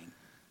some pain?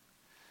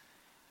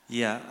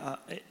 Yeah,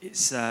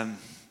 it's a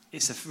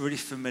really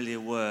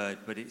familiar word,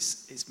 but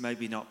it's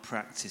maybe not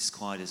practiced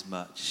quite as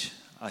much.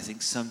 I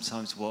think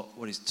sometimes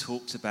what is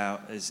talked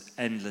about as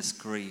endless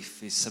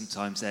grief is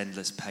sometimes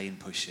endless pain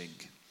pushing.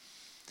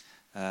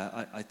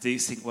 I do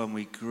think when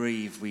we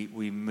grieve,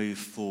 we move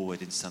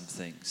forward in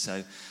something.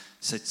 So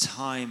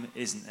time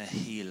isn't a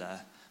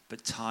healer,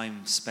 but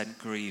time spent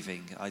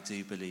grieving, I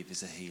do believe,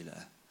 is a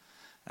healer.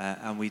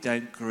 And we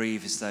don't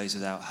grieve as those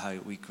without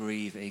hope. We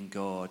grieve in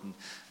God.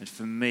 And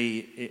for me,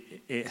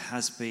 it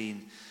has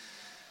been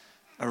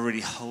a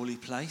really holy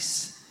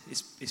place.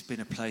 It's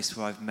been a place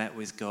where I've met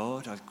with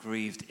God. I've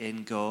grieved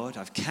in God.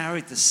 I've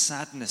carried the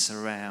sadness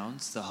around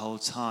the whole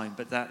time,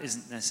 but that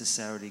isn't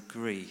necessarily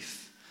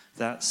grief.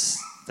 That's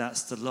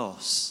the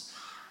loss.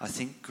 I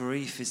think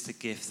grief is the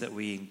gift that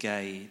we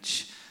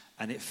engage,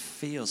 and it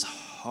feels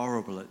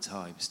horrible at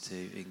times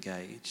to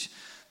engage,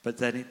 but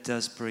then it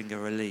does bring a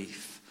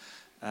relief.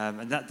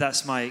 And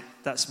that's my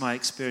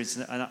experience.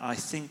 And I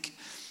think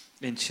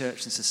in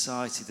church and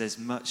society, there's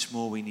much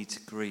more we need to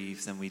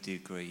grieve than we do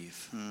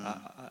grieve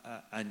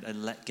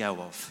and let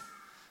go of.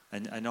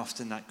 And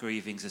often that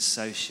grieving is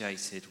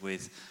associated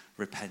with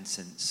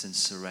repentance and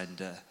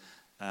surrender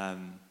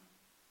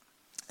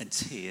and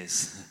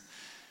tears.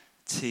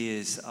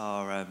 Tears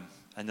are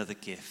another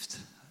gift.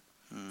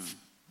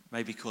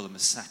 Maybe call them a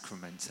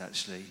sacrament,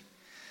 actually.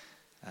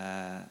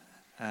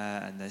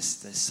 And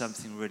there's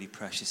something really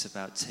precious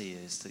about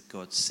tears that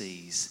God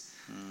sees.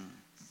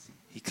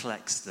 He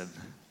collects them.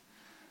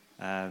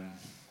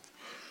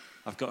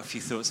 I've got a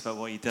few thoughts about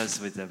what He does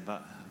with them,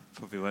 but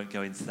probably won't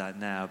go into that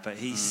now. But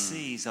He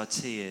sees our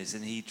tears,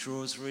 and He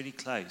draws really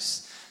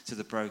close to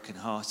the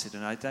brokenhearted.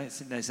 And I don't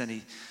think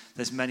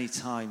there's many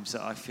times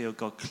that I feel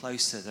God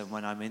closer than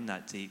when I'm in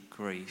that deep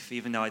grief,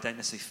 even though I don't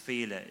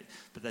necessarily feel it.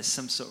 But there's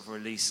some sort of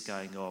release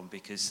going on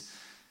because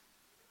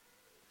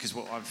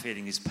what I'm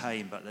feeling is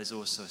pain, but there's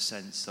also a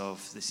sense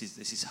of this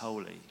is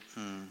holy,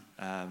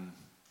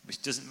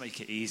 which doesn't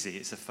make it easy.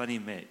 It's a funny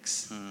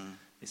mix.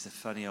 It's a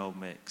funny old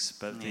mix,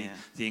 but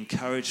the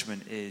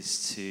encouragement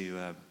is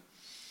to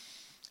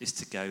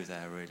go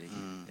there really,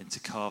 and to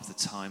carve the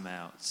time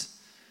out.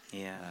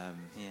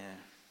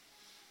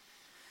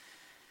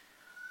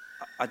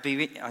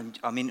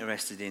 I'm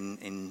interested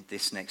in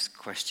this next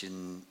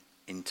question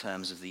in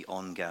terms of the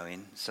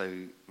ongoing.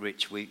 So,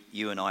 Rich,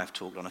 you and I have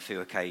talked on a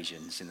few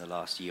occasions in the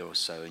last year or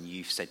so, and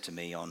you've said to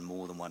me on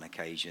more than one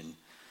occasion,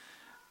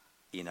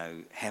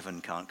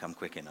 heaven can't come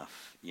quick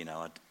enough. In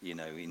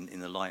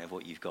the light of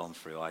what you've gone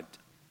through,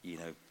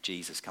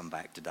 Jesus, come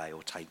back today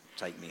or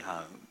take me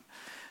home.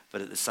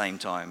 But at the same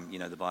time,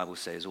 the Bible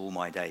says all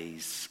my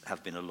days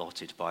have been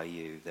allotted by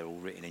you. They're all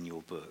written in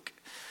your book.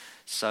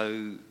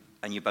 So,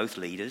 and you're both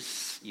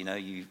leaders.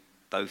 You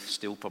both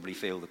still probably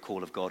feel the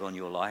call of God on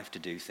your life to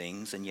do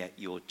things, and yet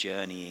you're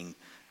journeying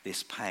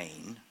this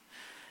pain.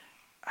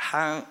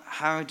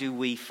 How do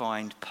we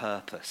find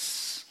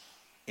purpose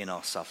in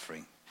our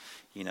suffering?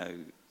 How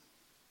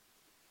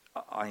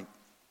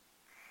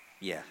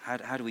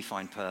do we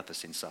find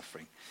purpose in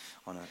suffering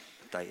on a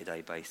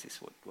day-to-day basis?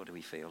 What do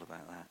we feel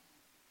about that?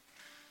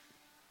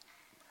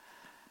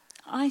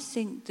 I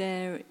think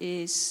there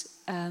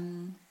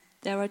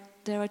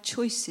are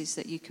choices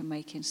that you can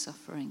make in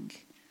suffering.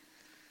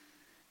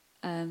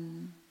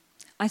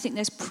 I think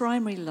there's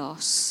primary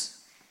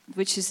loss,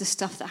 which is the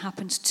stuff that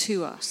happens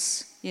to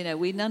us.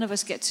 None of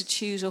us get to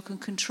choose or can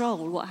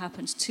control what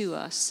happens to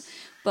us.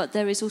 But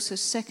there is also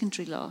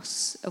secondary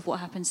loss of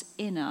what happens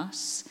in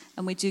us,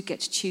 and we do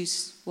get to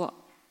choose what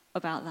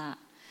about that.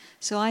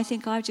 So I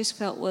think I've just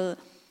felt,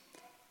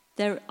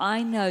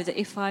 I know that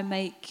if I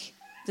make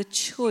the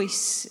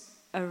choice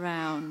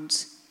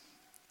around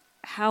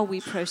how we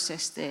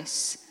process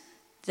this,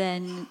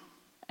 then,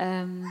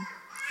 I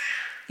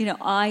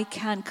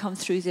can come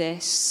through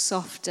this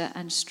softer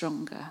and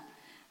stronger,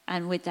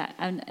 and with that,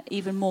 and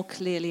even more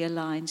clearly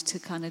aligned to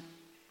kind of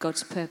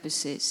God's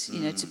purposes,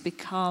 to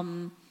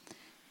become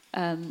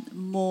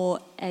more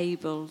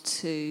able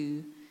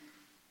to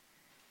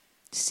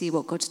see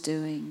what God's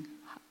doing,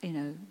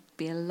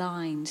 be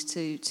aligned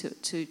to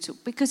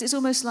because it's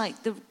almost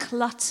like the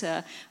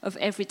clutter of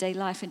everyday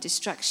life and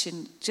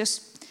distraction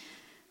just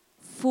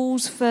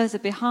falls further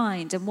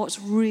behind, and what's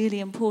really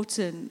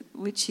important,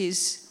 which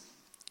is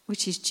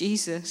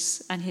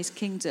Jesus and his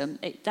kingdom,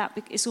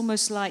 it's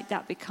almost like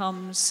that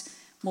becomes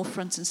more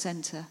front and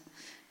center.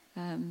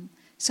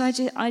 So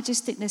I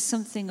just think there's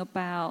something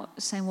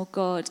about saying, well,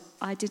 God,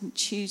 I didn't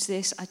choose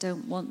this, I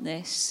don't want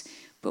this,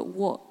 but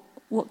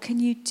what can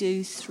you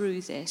do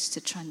through this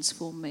to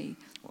transform me?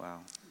 Wow.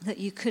 That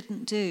you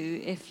couldn't do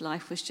if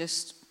life was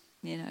just,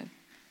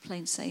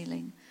 plain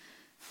sailing.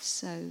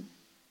 So,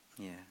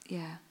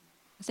 yeah.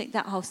 I think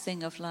that whole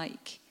thing of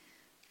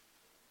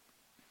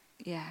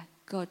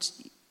God,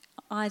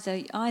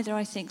 either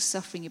I think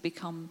suffering, you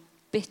become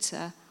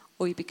bitter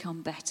or you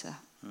become better.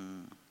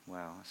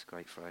 Wow, that's a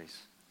great phrase.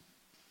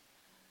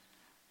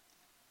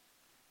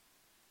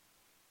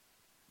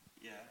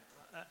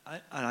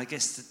 I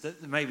guess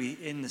that maybe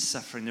in the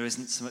suffering there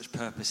isn't so much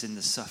purpose in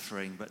the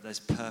suffering, but there's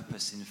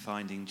purpose in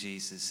finding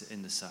Jesus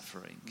in the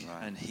suffering.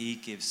 Right. And he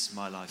gives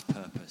my life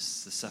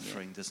purpose. The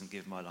suffering doesn't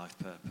give my life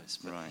purpose,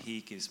 but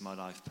he gives my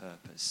life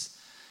purpose.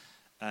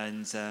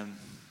 And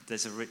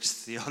there's a rich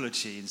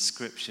theology in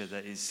Scripture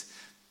that is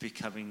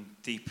becoming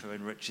deeper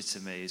and richer to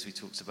me as we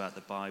talked about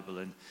the Bible,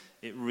 and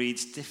it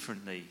reads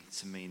differently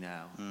to me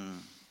now.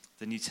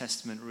 The New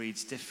Testament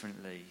reads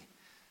differently.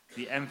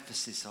 The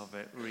emphasis of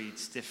it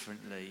reads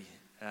differently.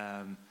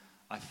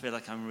 I feel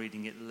like I'm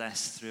reading it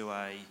less through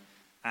a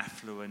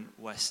affluent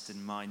Western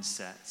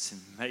mindset and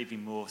maybe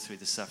more through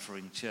the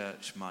suffering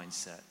church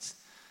mindset,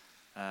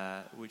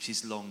 which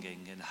is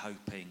longing and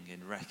hoping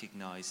and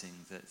recognizing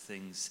that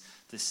things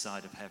this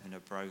side of heaven are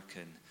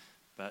broken,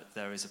 but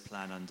there is a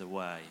plan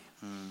underway.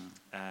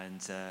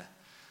 And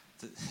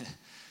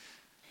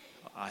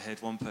I heard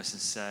one person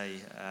say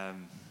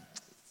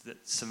that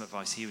some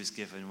advice he was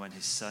given when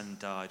his son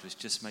died was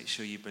just make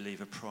sure you believe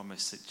a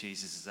promise that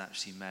Jesus has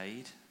actually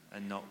made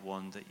and not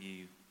one that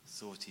you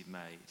thought he'd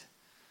made.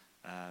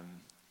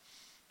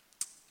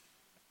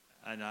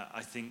 And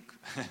I think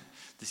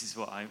this is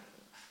what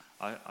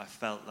I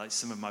felt like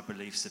some of my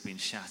beliefs have been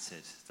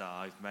shattered, that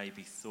I've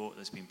maybe thought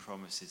there's been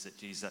promises that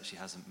Jesus actually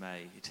hasn't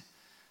made,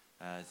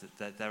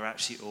 that they're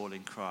actually all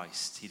in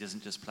Christ. He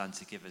doesn't just plan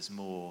to give us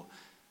more,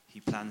 he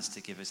plans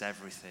to give us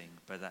everything,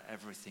 but that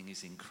everything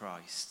is in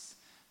Christ.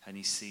 And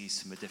he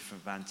sees from a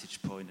different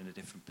vantage point and a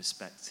different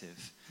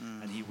perspective.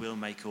 And he will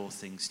make all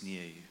things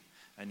new.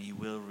 And he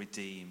will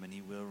redeem and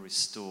he will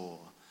restore.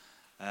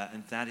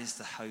 And that is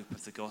the hope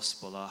of the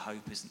gospel. Our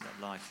hope isn't that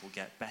life will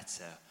get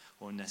better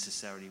or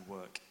necessarily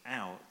work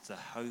out. The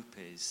hope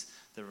is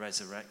the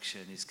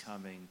resurrection is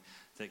coming,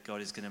 that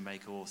God is going to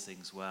make all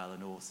things well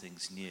and all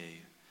things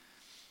new.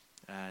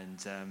 And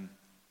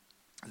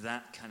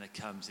that kind of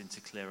comes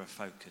into clearer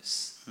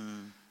focus.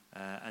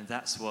 And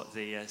that's what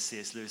the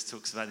C.S. Lewis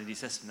talks about in the New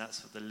Testament.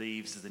 That's what the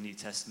leaves of the New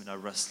Testament are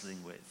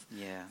wrestling with,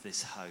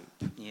 this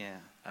hope.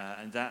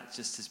 And that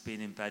just has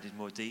been embedded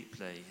more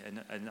deeply.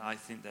 And I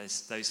think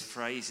there's those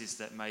phrases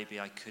that maybe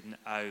I couldn't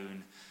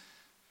own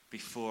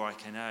before I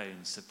can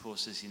own. So Paul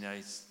says,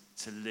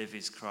 to live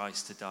is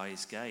Christ, to die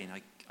is gain.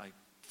 I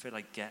feel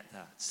I get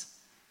that.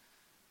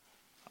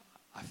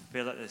 I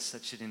feel like there's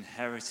such an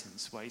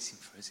inheritance waiting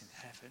for us in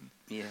heaven.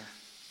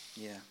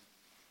 Yeah.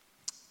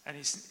 And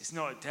it's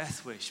not a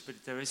death wish,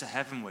 but there is a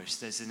heaven wish.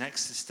 There's an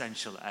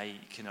existential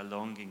ache and a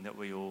longing that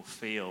we all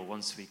feel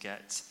once we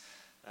get,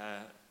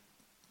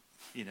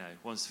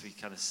 once we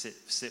kind of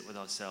sit with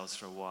ourselves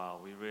for a while.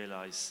 We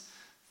realise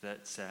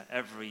that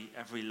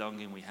every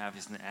longing we have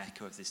is an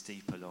echo of this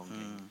deeper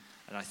longing.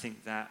 And I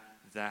think that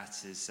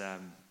is,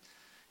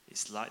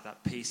 it's like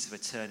that piece of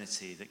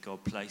eternity that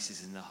God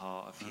places in the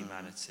heart of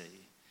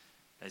humanity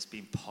has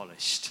been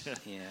polished.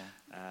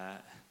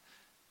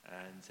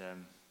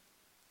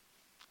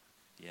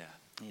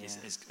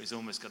 It's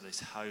almost got this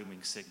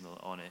homing signal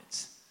on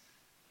it.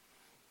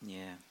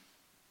 Yeah.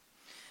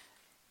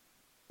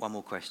 One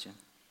more question.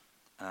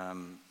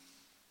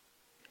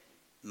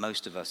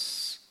 Most of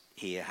us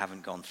here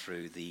haven't gone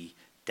through the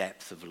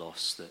depth of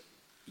loss that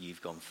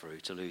you've gone through.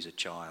 To lose a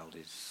child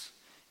is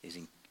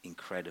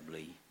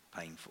incredibly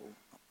painful.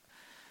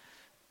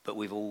 But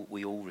we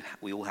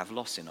all have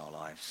loss in our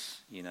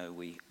lives.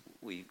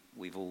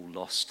 We've all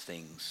lost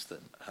things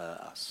that hurt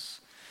us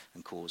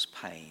and cause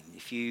pain.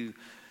 If you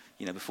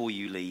before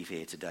you leave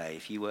here today,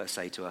 if you were to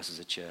say to us as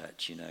a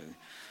church,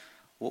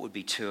 what would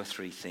be 2 or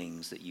 3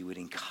 things that you would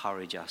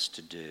encourage us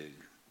to do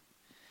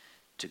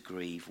to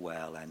grieve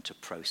well and to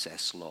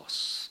process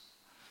loss?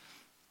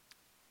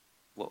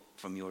 What,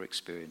 from your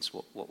experience,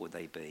 what would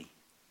they be?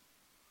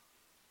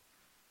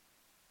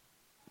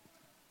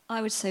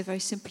 I would say very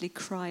simply,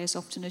 cry as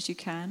often as you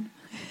can.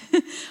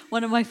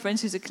 One of my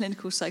friends who's a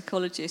clinical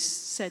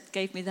psychologist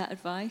gave me that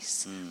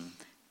advice.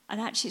 And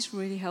actually it's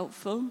really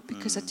helpful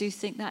because I do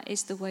think that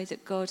is the way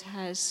that God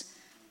has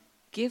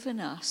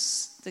given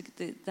us the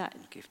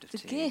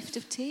gift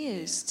of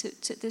tears.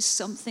 There's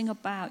something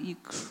about you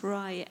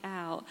cry it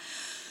out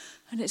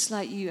And it's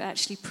like you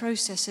actually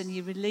process and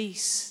you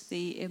release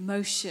the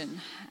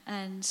emotion.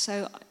 And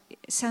so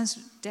it sounds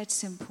dead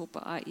simple,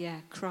 but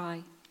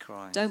cry.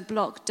 Cry. Don't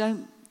block,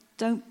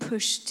 don't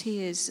push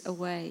tears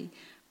away,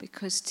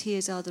 because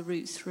tears are the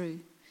route through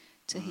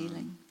to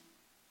healing.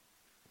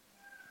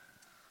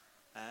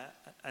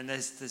 And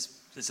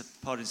there's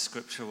a part in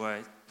Scripture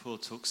where Paul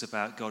talks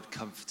about God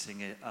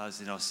comforting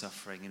us in our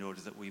suffering in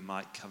order that we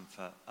might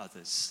comfort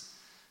others.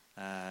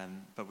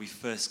 But we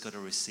first got to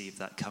receive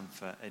that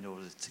comfort in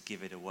order to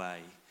give it away.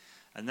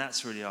 And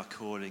that's really our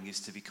calling, is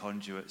to be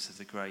conduits of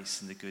the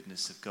grace and the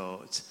goodness of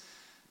God.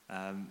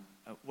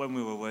 When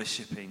we were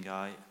worshipping,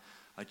 I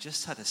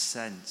just had a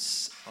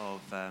sense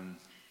of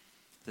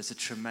there's a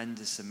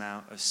tremendous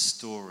amount of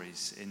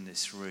stories in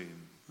this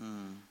room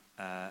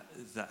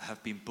that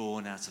have been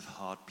born out of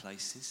hard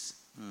places.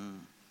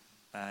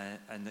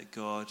 And that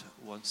God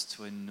wants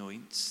to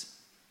anoint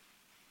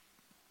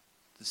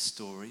the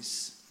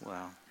stories.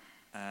 Wow.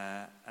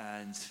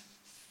 And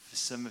for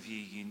some of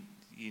you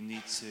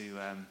need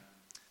to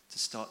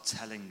start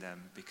telling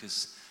them,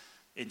 because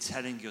in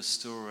telling your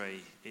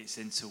story, it's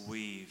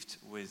interweaved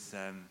with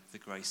the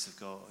grace of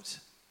God.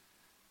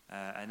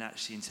 And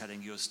actually, in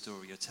telling your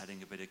story, you're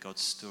telling a bit of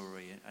God's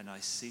story. And I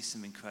see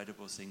some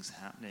incredible things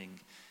happening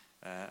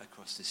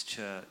across this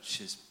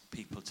church as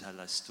people tell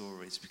their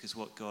stories, because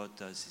what God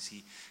does is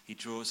he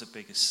draws a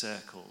bigger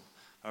circle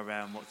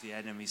around what the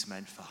enemy's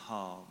meant for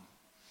harm.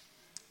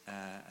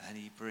 And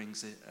he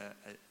brings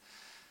a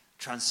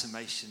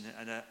transformation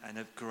and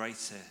a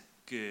greater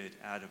good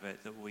out of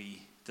it that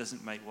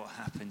doesn't make what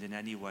happened in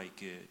any way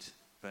good,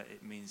 but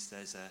it means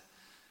there's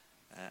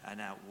an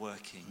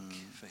outworking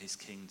for his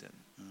kingdom.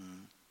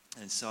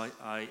 And so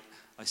I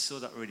saw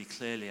that really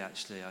clearly,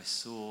 actually. I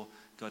saw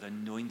God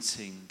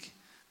anointing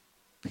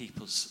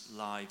people's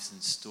lives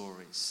and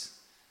stories,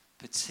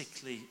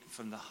 particularly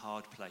from the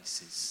hard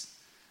places.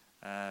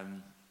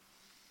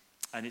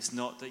 And it's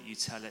not that you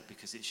tell it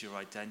because it's your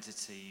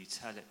identity. You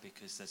tell it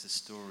because there's a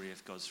story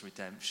of God's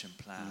redemption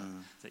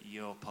plan that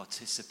you're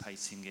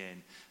participating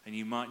in. And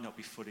you might not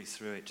be fully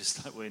through it,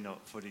 just like we're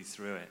not fully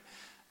through it.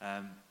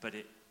 But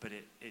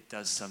it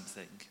does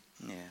something.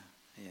 Yeah.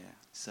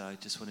 So I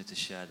just wanted to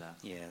share that.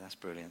 Yeah, that's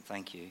brilliant.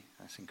 Thank you.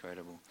 That's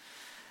incredible.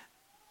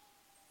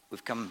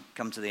 We've come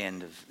to the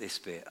end of this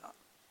bit.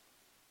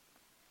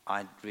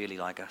 I'd really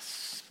like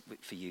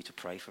for you to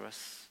pray for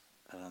us,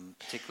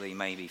 particularly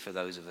maybe for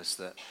those of us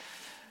that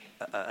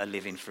are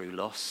living through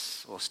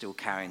loss or still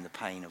carrying the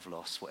pain of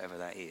loss, whatever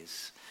that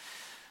is.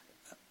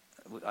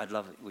 I'd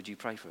love it. Would you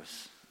pray for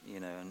us?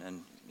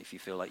 And if you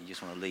feel like you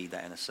just want to lead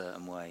that in a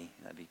certain way,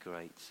 that'd be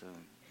great. So,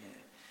 yeah.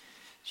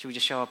 Should we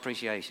just show our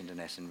appreciation to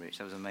Ness and Rich?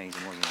 That was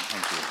amazing, wasn't it?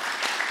 Thank you.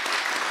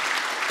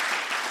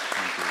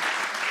 Thank you.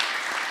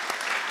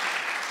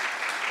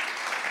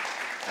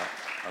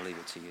 I'll leave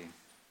it to you.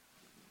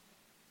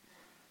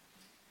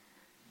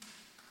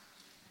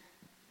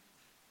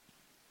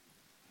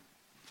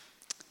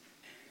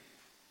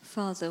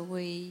 Father,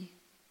 we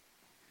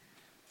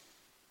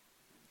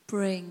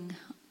bring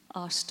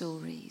our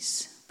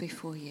stories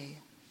before you.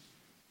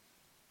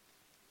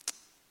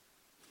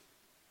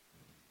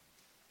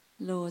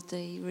 Lord,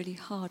 the really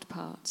hard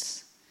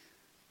parts,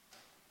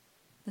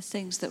 the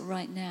things that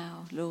right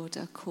now, Lord,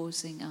 are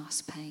causing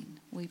us pain,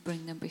 we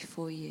bring them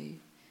before you.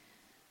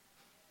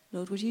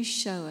 Lord, would you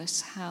show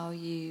us how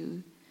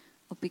you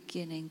are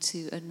beginning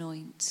to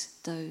anoint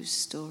those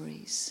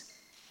stories?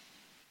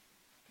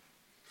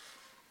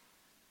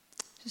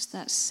 Just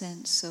that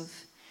sense of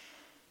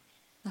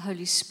the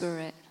Holy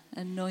Spirit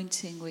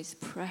anointing with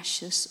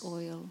precious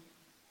oil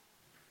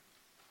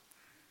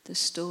the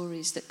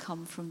stories that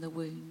come from the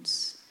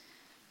wounds.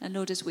 And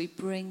Lord, as we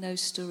bring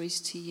those stories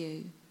to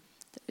you,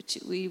 that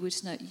we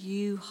would know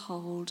you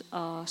hold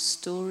our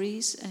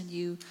stories and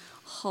you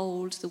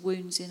hold the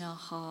wounds in our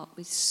heart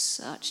with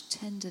such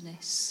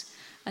tenderness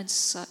and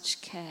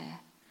such care.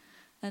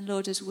 And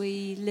Lord, as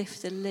we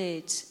lift the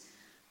lid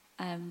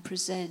and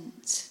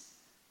present,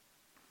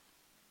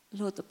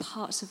 Lord, the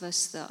parts of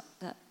us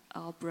that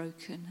are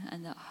broken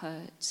and that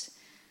hurt,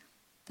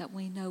 that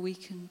we know we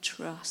can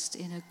trust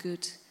in a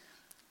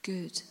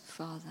good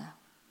Father.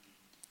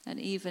 And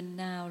even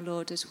now,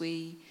 Lord, as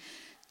we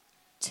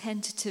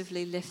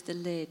tentatively lift the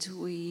lid,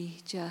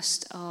 we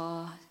just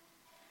are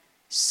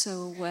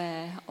so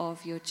aware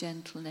of your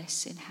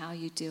gentleness in how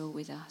you deal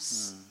with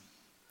us.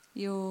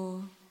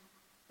 Your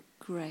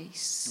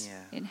grace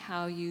in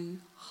how you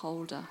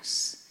hold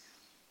us.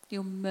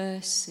 Your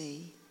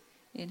mercy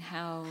in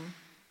how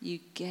you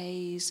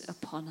gaze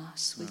upon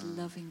us with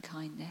loving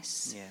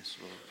kindness. Yes,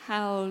 Lord.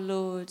 How,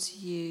 Lord,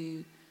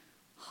 you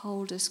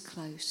hold us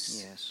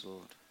close. Yes,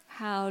 Lord.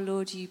 How,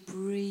 Lord, you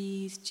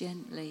breathe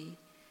gently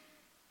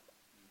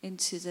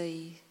into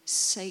the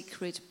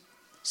sacred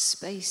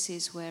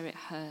spaces where it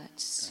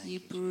hurts. You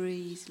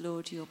breathe,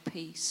 Lord, your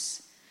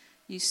peace.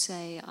 You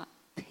say,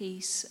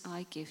 peace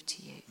I give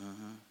to you.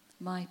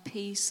 My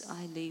peace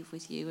I leave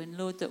with you. And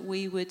Lord, that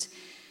we would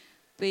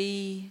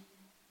be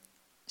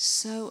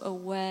so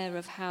aware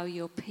of how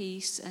your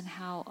peace and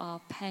how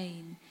our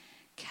pain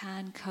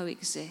can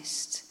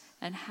coexist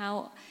and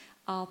how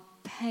our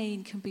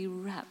pain can be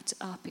wrapped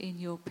up in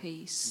your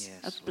peace.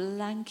 Yes, a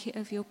blanket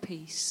of your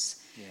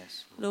peace.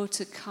 Yes, Lord,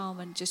 to come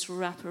and just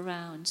wrap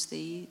around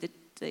the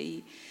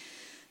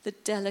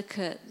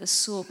delicate, the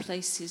sore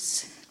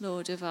places,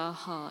 Lord, of our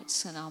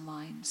hearts and our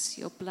minds.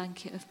 Your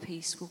blanket of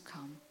peace will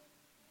come.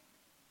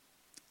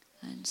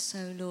 And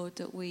so, Lord,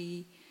 that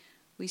we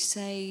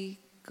say,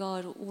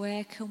 God,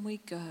 where can we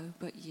go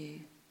but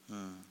you?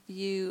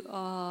 You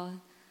are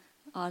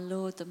our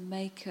Lord, the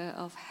maker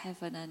of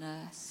heaven and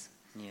earth.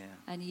 Yeah.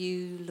 And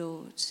you,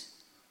 Lord,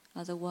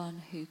 are the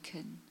one who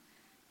can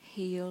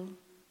heal,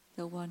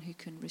 the one who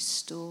can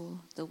restore,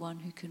 the one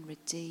who can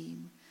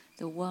redeem,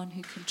 the one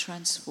who can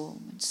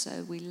transform. And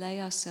so we lay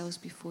ourselves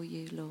before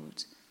you,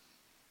 Lord,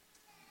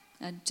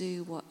 and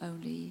do what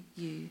only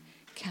you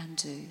can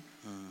do.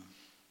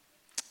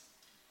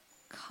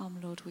 Come,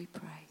 Lord, we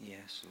pray.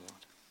 Yes,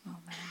 Lord.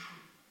 Amen.